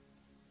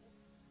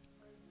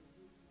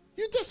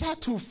 You just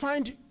had to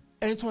find,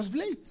 and it was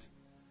late.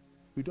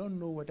 We don't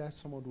know whether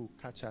someone will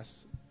catch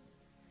us.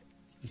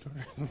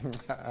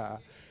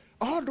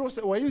 All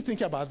those, were you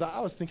thinking about that?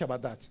 I was thinking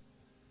about that.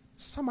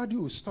 Somebody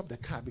will stop the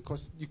car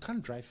because you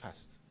can't drive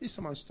fast. If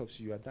someone stops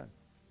you, you are done.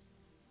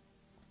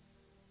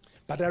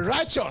 But the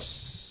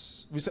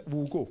righteous, we said,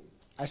 we'll go.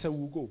 I said,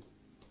 we'll go.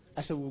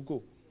 I said, we'll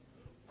go.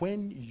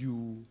 When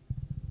you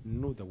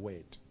know the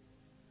word,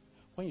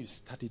 when you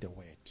study the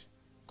word,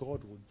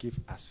 God will give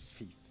us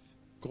faith.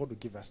 God will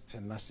give us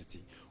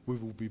tenacity. We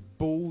will be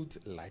bold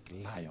like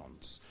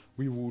lions.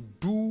 We will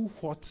do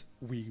what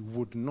we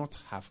would not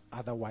have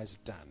otherwise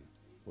done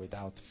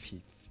without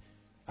faith.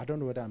 I don't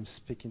know whether I'm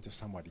speaking to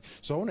somebody.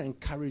 So I want to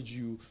encourage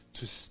you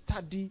to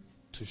study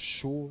to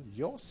show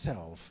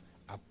yourself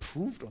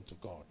approved unto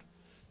God.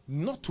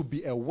 Not to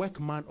be a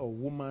workman or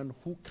woman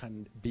who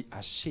can be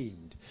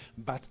ashamed,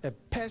 but a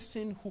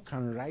person who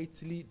can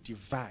rightly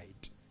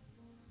divide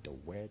the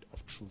word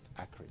of truth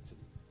accurately.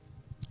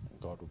 And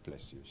God will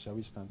bless you. Shall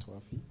we stand to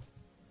our feet?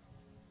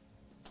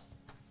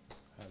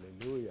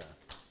 Hallelujah.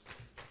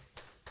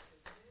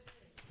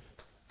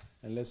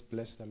 And let's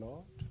bless the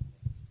Lord.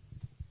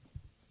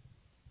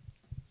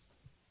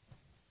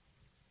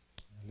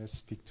 And let's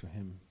speak to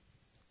him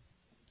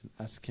and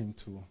ask him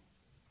to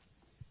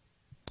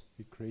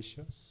be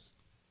gracious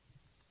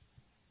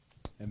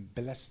and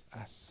bless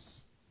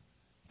us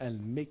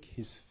and make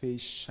his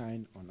face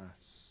shine on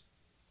us.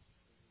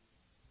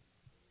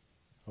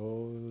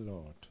 Oh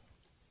Lord.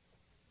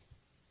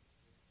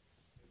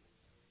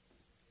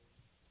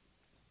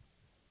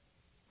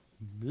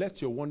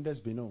 Let your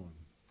wonders be known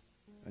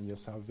and your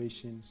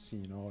salvation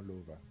seen all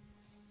over.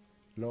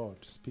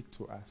 Lord, speak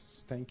to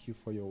us. Thank you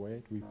for your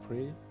word. We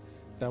pray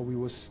that we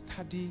will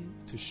study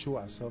to show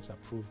ourselves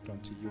approved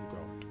unto you,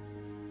 God.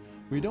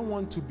 We don't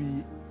want to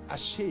be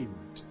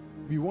ashamed.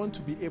 We want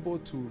to be able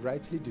to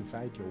rightly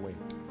divide your word.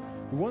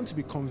 We want to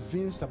be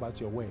convinced about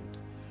your word.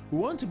 We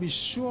want to be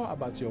sure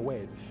about your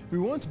word. We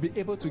want to be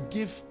able to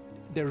give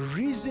the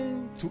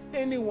reason to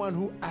anyone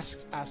who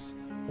asks us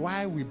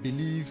why we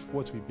believe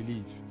what we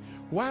believe.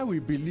 Why we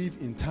believe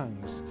in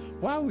tongues.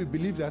 Why we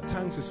believe that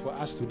tongues is for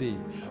us today.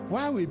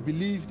 Why we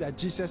believe that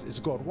Jesus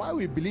is God. Why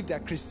we believe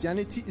that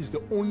Christianity is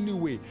the only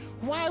way.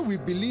 Why we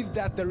believe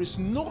that there is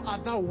no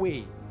other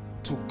way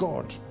to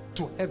God,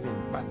 to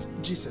heaven, but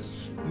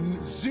Jesus.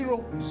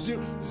 Zero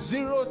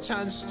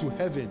chance to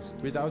heaven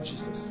without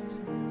Jesus.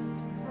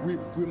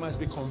 We must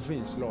be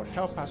convinced, Lord.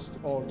 Help us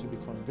all to be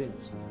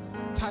convinced.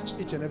 Touch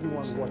each and every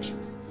one watching.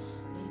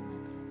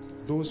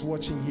 Those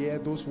watching here,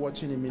 those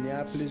watching in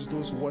Minneapolis,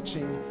 those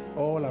watching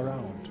all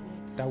around,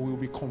 that we will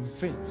be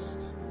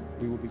convinced.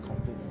 We will be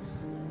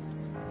convinced. We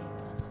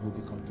will be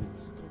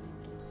convinced.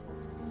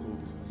 We will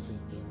be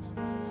convinced.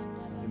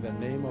 In the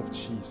name of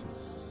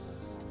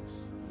Jesus.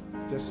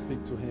 Just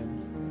speak to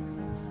him.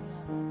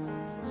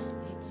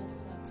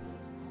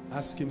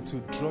 Ask him to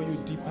draw you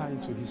deeper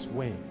into his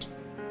word.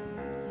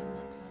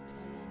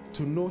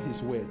 To know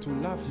his word, to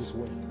love his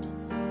word,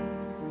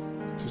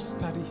 to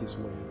study his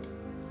word.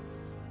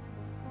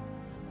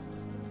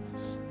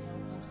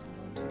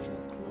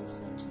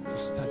 To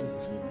study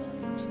his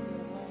word. To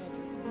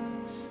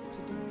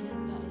dig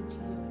deeper into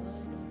your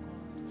word, oh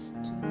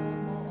God. To know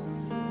more of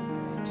you,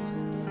 Lord. To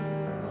study your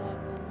word,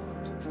 oh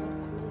Lord. To draw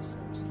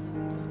closer to you,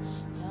 Lord.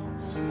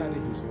 Help us. Study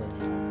his word.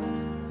 Help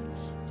us,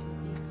 Lord, to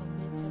be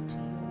committed to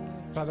your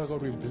word. Father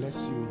God, we bless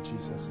you in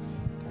Jesus' name.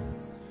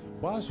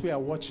 Whilst we are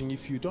watching,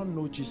 if you don't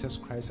know Jesus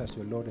Christ as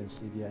your Lord and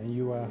Savior, and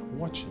you are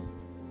watching,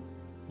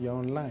 you're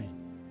online,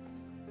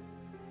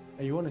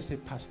 and you want to say,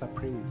 Pastor,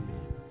 pray with me.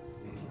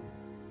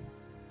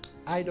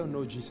 I don't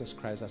know Jesus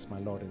Christ as my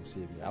Lord and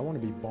Savior. I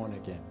want to be born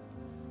again.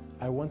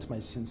 I want my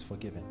sins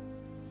forgiven.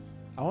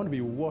 I want to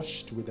be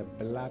washed with the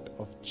blood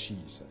of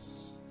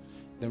Jesus.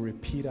 Then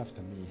repeat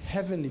after me.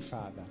 Heavenly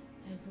Father,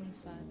 Heavenly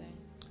Father,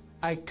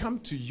 I come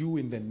to you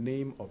in the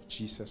name of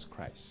Jesus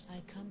Christ.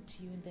 I come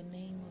to you in the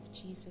name of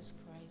Jesus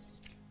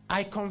Christ.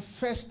 I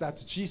confess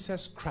that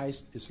Jesus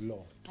Christ is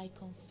Lord. I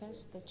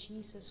confess that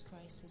Jesus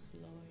Christ is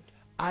Lord.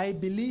 I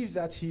believe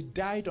that he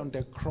died on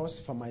the cross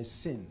for my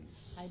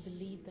sins. I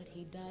believe that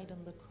he died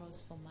on the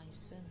cross for my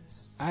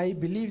sins. I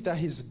believe that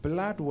his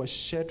blood was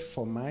shed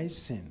for my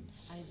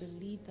sins. I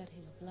believe that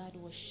his blood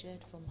was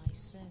shed for my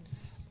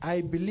sins. I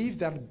believe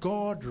that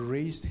God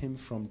raised him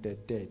from the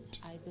dead.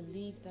 I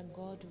believe that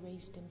God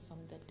raised him from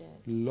the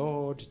dead.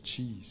 Lord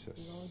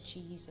Jesus. Lord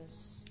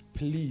Jesus,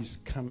 Please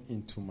come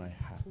into my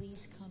heart.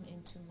 please come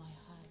into my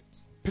heart.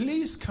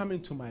 Please come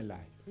into my life.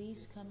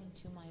 Please come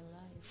into my life.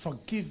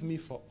 Forgive me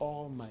for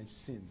all my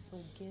sins.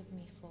 Forgive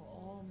me for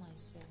all my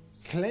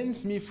sins.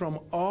 Cleanse me from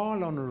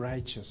all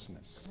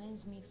unrighteousness.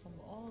 Cleanse me from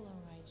all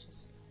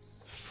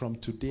unrighteousness. From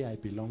today I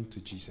belong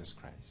to Jesus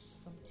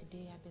Christ. From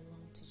today I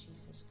belong to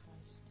Jesus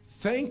Christ.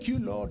 Thank you,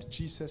 Lord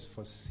Jesus,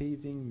 for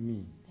saving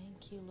me.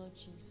 Thank you, Lord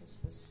Jesus,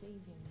 for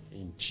saving me.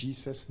 In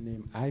Jesus'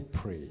 name I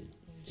pray.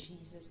 In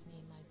Jesus'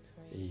 name I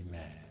pray. Amen.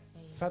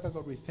 Amen. Father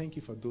God, we thank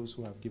you for those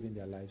who have given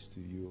their lives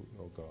to you,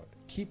 oh God.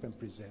 Keep and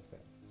preserve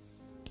them.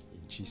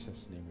 In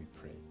Jesus' name we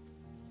pray.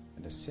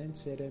 And the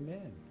saints said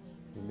amen.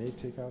 We may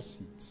take our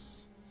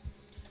seats.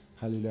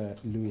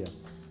 Hallelujah.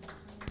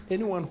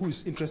 Anyone who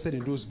is interested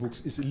in those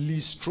books is Lee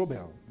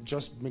Strobel.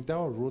 Josh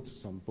McDowell wrote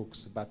some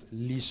books, but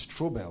Lee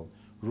Strobel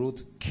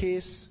wrote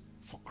Case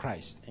for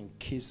Christ and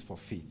Case for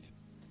Faith.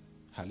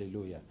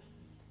 Hallelujah.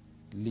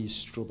 Lee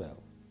Strobel.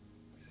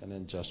 And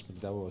then Josh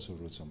McDowell also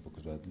wrote some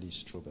books about Lee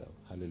Strobel.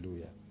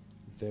 Hallelujah.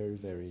 Very,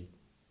 very,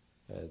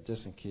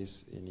 just in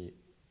case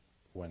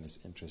anyone is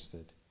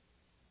interested.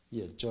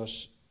 Yeah,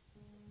 Josh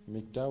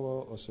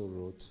McDowell also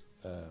wrote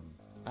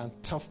and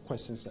Tough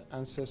Questions and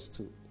Answers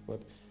to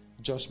what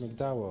Josh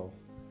McDowell.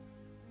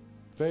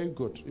 Very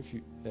good. If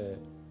you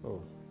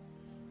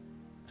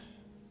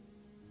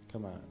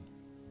Come on.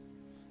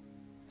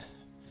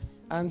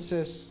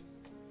 Answers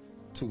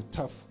to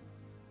tough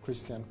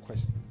Christian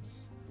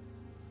questions.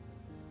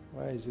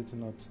 Why is it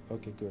not?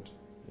 Okay, good.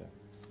 Yeah.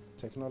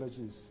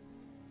 Technologies.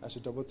 I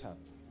should double tap.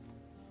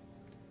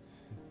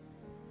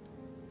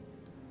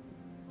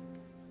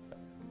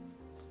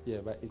 Yeah,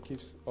 but it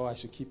keeps. Oh, I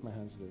should keep my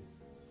hands there.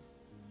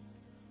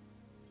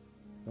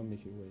 Don't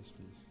make it worse,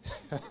 please.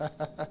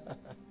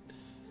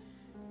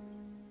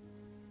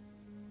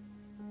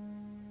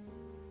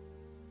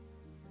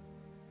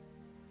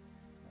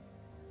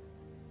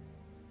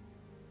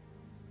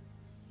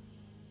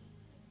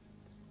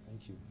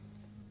 Thank you.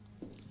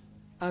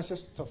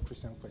 Answers to tough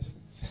Christian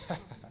questions.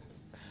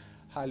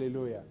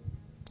 Hallelujah.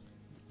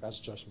 That's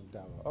Josh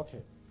McDowell.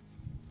 Okay.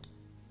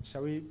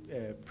 Shall we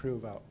pray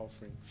over our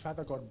offering?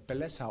 Father God,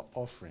 bless our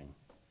offering.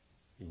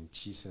 In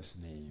Jesus'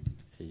 name,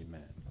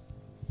 amen.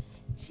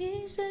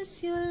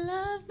 Jesus, you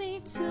love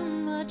me too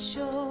much,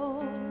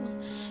 oh,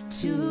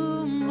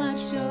 too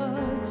much,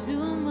 oh, too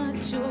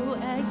much, oh,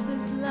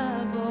 excess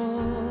love,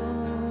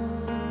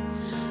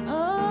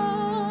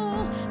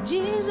 oh,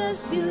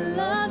 Jesus, you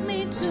love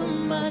me too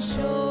much,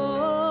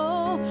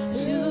 oh,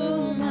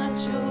 too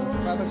much, oh,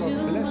 Father God,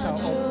 too bless our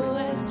much, offering oh,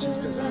 in excess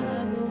Jesus' name.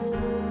 love, oh,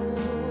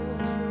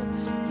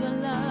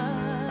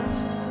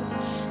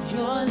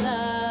 your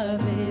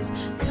love is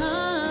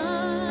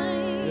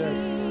kind.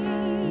 Yes,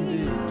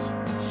 indeed.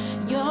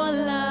 Your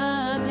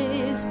love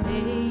is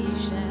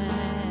patient.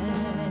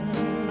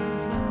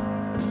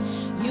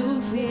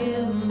 You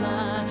fill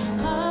my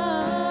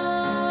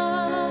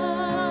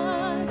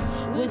heart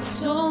with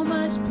so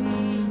much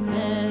peace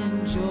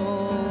and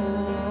joy.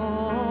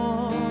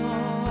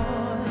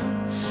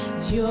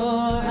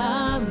 You're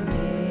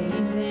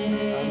amazing.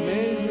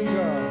 Amazing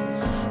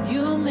God.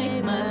 You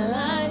make my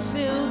life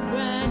feel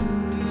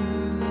brand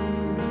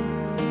new.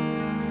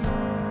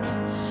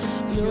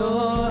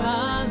 You're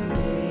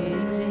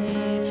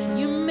amazing.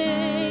 You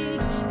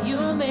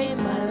make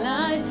my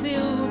life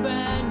feel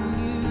brand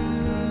new.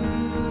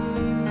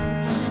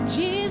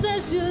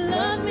 Jesus, you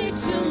love me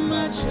too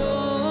much,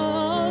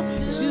 oh,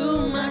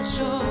 too much,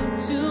 oh,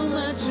 too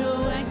much,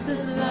 oh,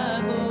 excess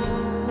love, oh.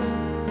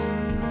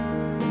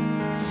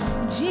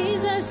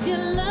 Jesus, you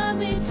love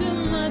me too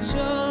much,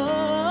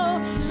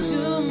 oh,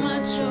 too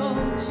much,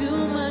 oh,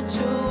 too much,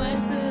 oh,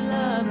 excess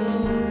love,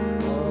 oh.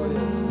 Oh,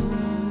 yes.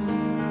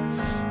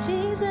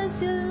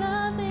 Jesus, you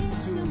love me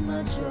too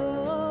much,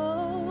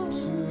 oh,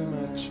 Too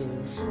much. too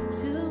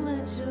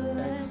much, oh,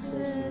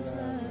 excess Excess love,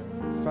 love.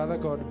 oh. Father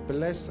God,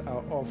 bless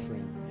our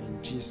offering.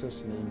 In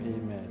Jesus' name,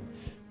 amen.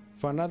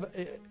 For another,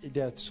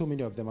 there are so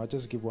many of them. I'll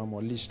just give one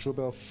more. Lee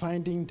Strobel,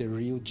 Finding the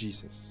Real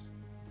Jesus.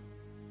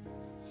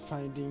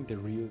 Finding the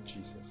Real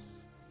Jesus.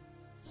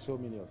 So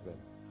many of them.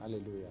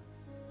 Hallelujah.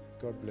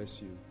 God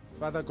bless you.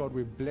 Father God,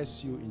 we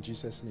bless you in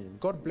Jesus' name.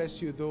 God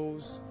bless you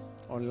those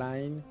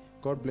online.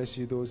 God bless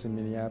you those in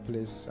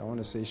Minneapolis. I want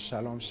to say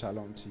shalom,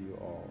 shalom to you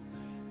all.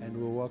 And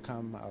we'll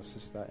welcome our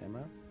sister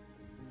Emma.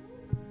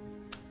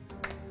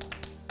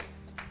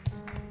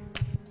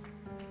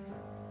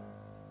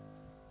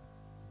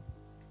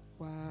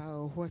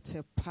 Wow, what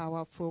a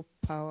powerful,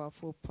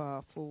 powerful,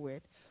 powerful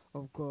word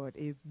of God.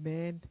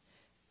 Amen.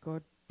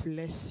 God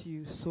bless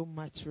you so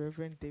much,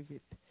 Reverend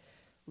David.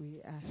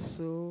 We are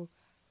so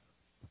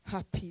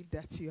happy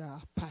that you are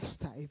a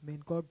pastor.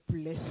 Amen. God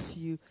bless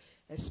you,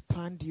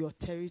 expand your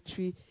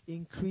territory,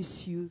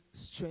 increase you,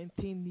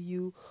 strengthen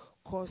you,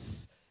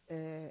 cause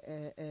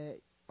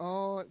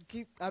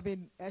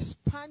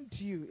expand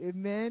you.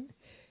 Amen.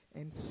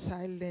 And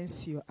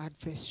silence your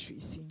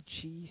adversaries in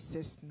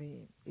Jesus'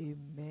 name.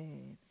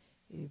 Amen.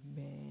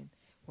 Amen.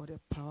 What a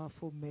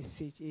powerful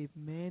message.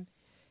 Amen.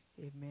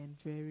 Amen.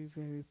 Very,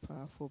 very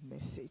powerful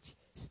message.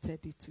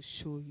 Study to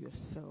show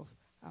yourself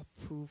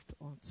approved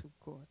unto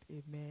God.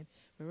 Amen.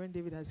 Reverend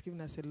David has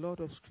given us a lot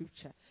of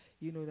scripture,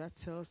 that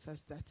tells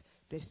us that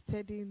the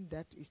studying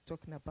that he's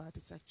talking about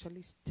is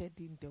actually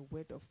studying the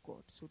word of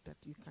God so that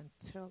you can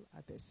tell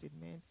others.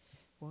 Amen.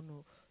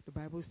 The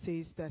Bible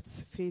says that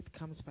faith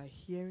comes by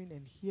hearing,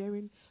 and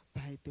hearing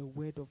by the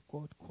word of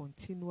God,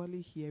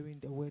 continually hearing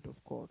the word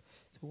of God.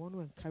 So I want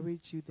to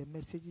encourage you. The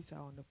messages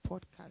are on the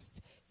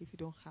podcast. If you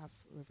don't have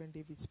Reverend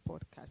David's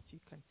podcast, you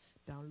can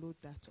download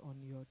that on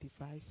your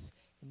device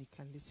and you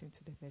can listen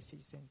to the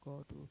messages, and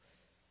God will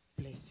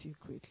bless you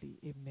greatly.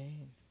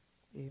 Amen.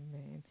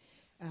 Amen.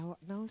 Our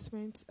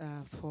announcement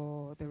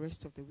for the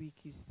rest of the week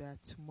is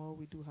that tomorrow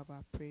we do have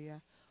our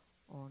prayer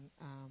on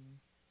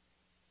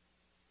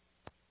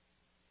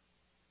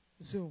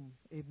Zoom.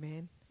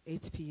 Amen.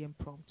 8 p.m.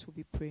 prompt. We'll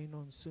be praying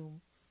on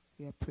Zoom.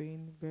 We are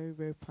praying very,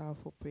 very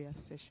powerful prayer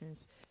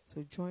sessions.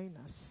 So join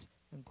us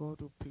and God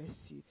will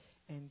bless you.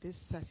 And this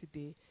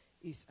Saturday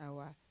is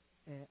our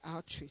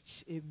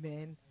outreach.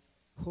 Amen.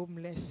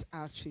 Homeless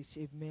outreach.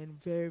 Amen.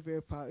 Very,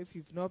 very powerful. If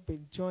you've not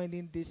been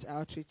joining these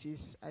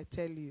outreaches, I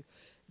tell you,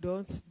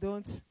 don't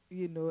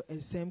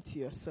exempt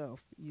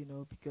yourself,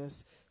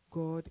 because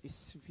God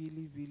is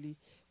really, really,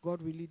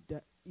 God really,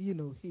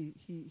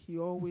 he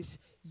always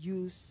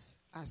uses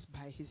us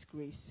by his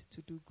grace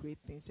to do great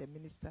things and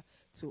minister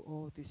to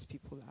all these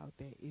people out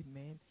there.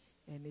 Amen.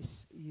 And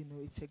it's,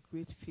 it's a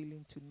great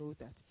feeling to know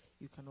that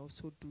you can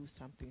also do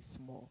something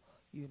small,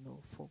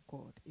 for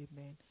God.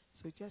 Amen.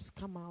 So just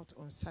come out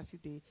on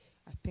Saturday.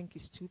 I think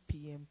it's 2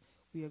 p.m.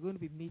 We are going to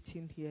be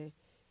meeting here,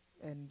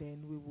 and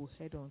then we will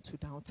head on to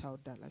downtown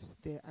Dallas.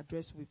 The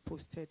address will be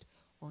posted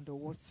on the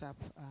WhatsApp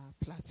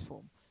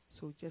platform.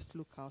 So just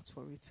look out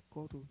for it.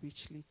 God will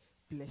richly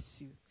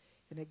bless you.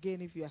 And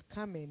again, if you are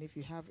coming, if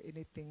you have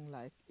anything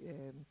like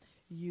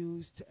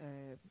used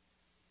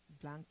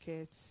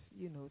blankets,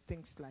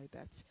 things like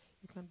that,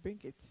 you can bring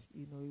it.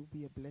 It will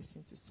be a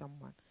blessing to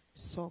someone.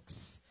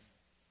 Socks,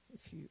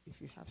 if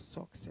you have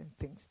socks and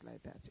things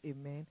like that.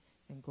 Amen.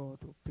 And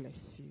God will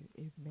bless you.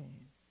 Amen.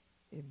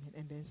 Amen.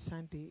 And then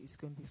Sunday is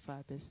going to be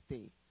Father's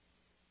Day.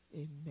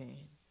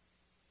 Amen.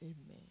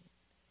 Amen.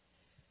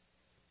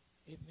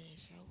 Amen.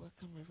 Shall I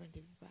welcome Reverend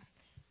David back?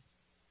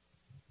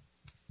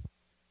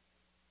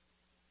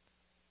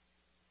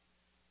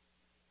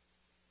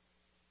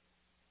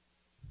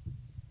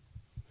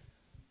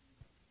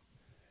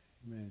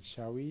 Amen.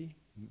 Shall we?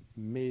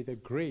 May the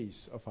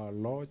grace of our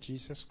Lord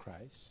Jesus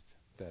Christ,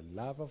 the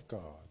love of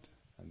God,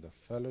 and the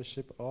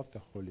fellowship of the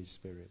Holy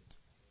Spirit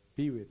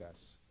be with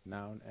us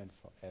now and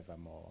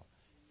forevermore.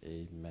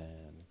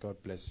 Amen.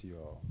 God bless you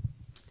all.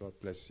 God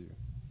bless you.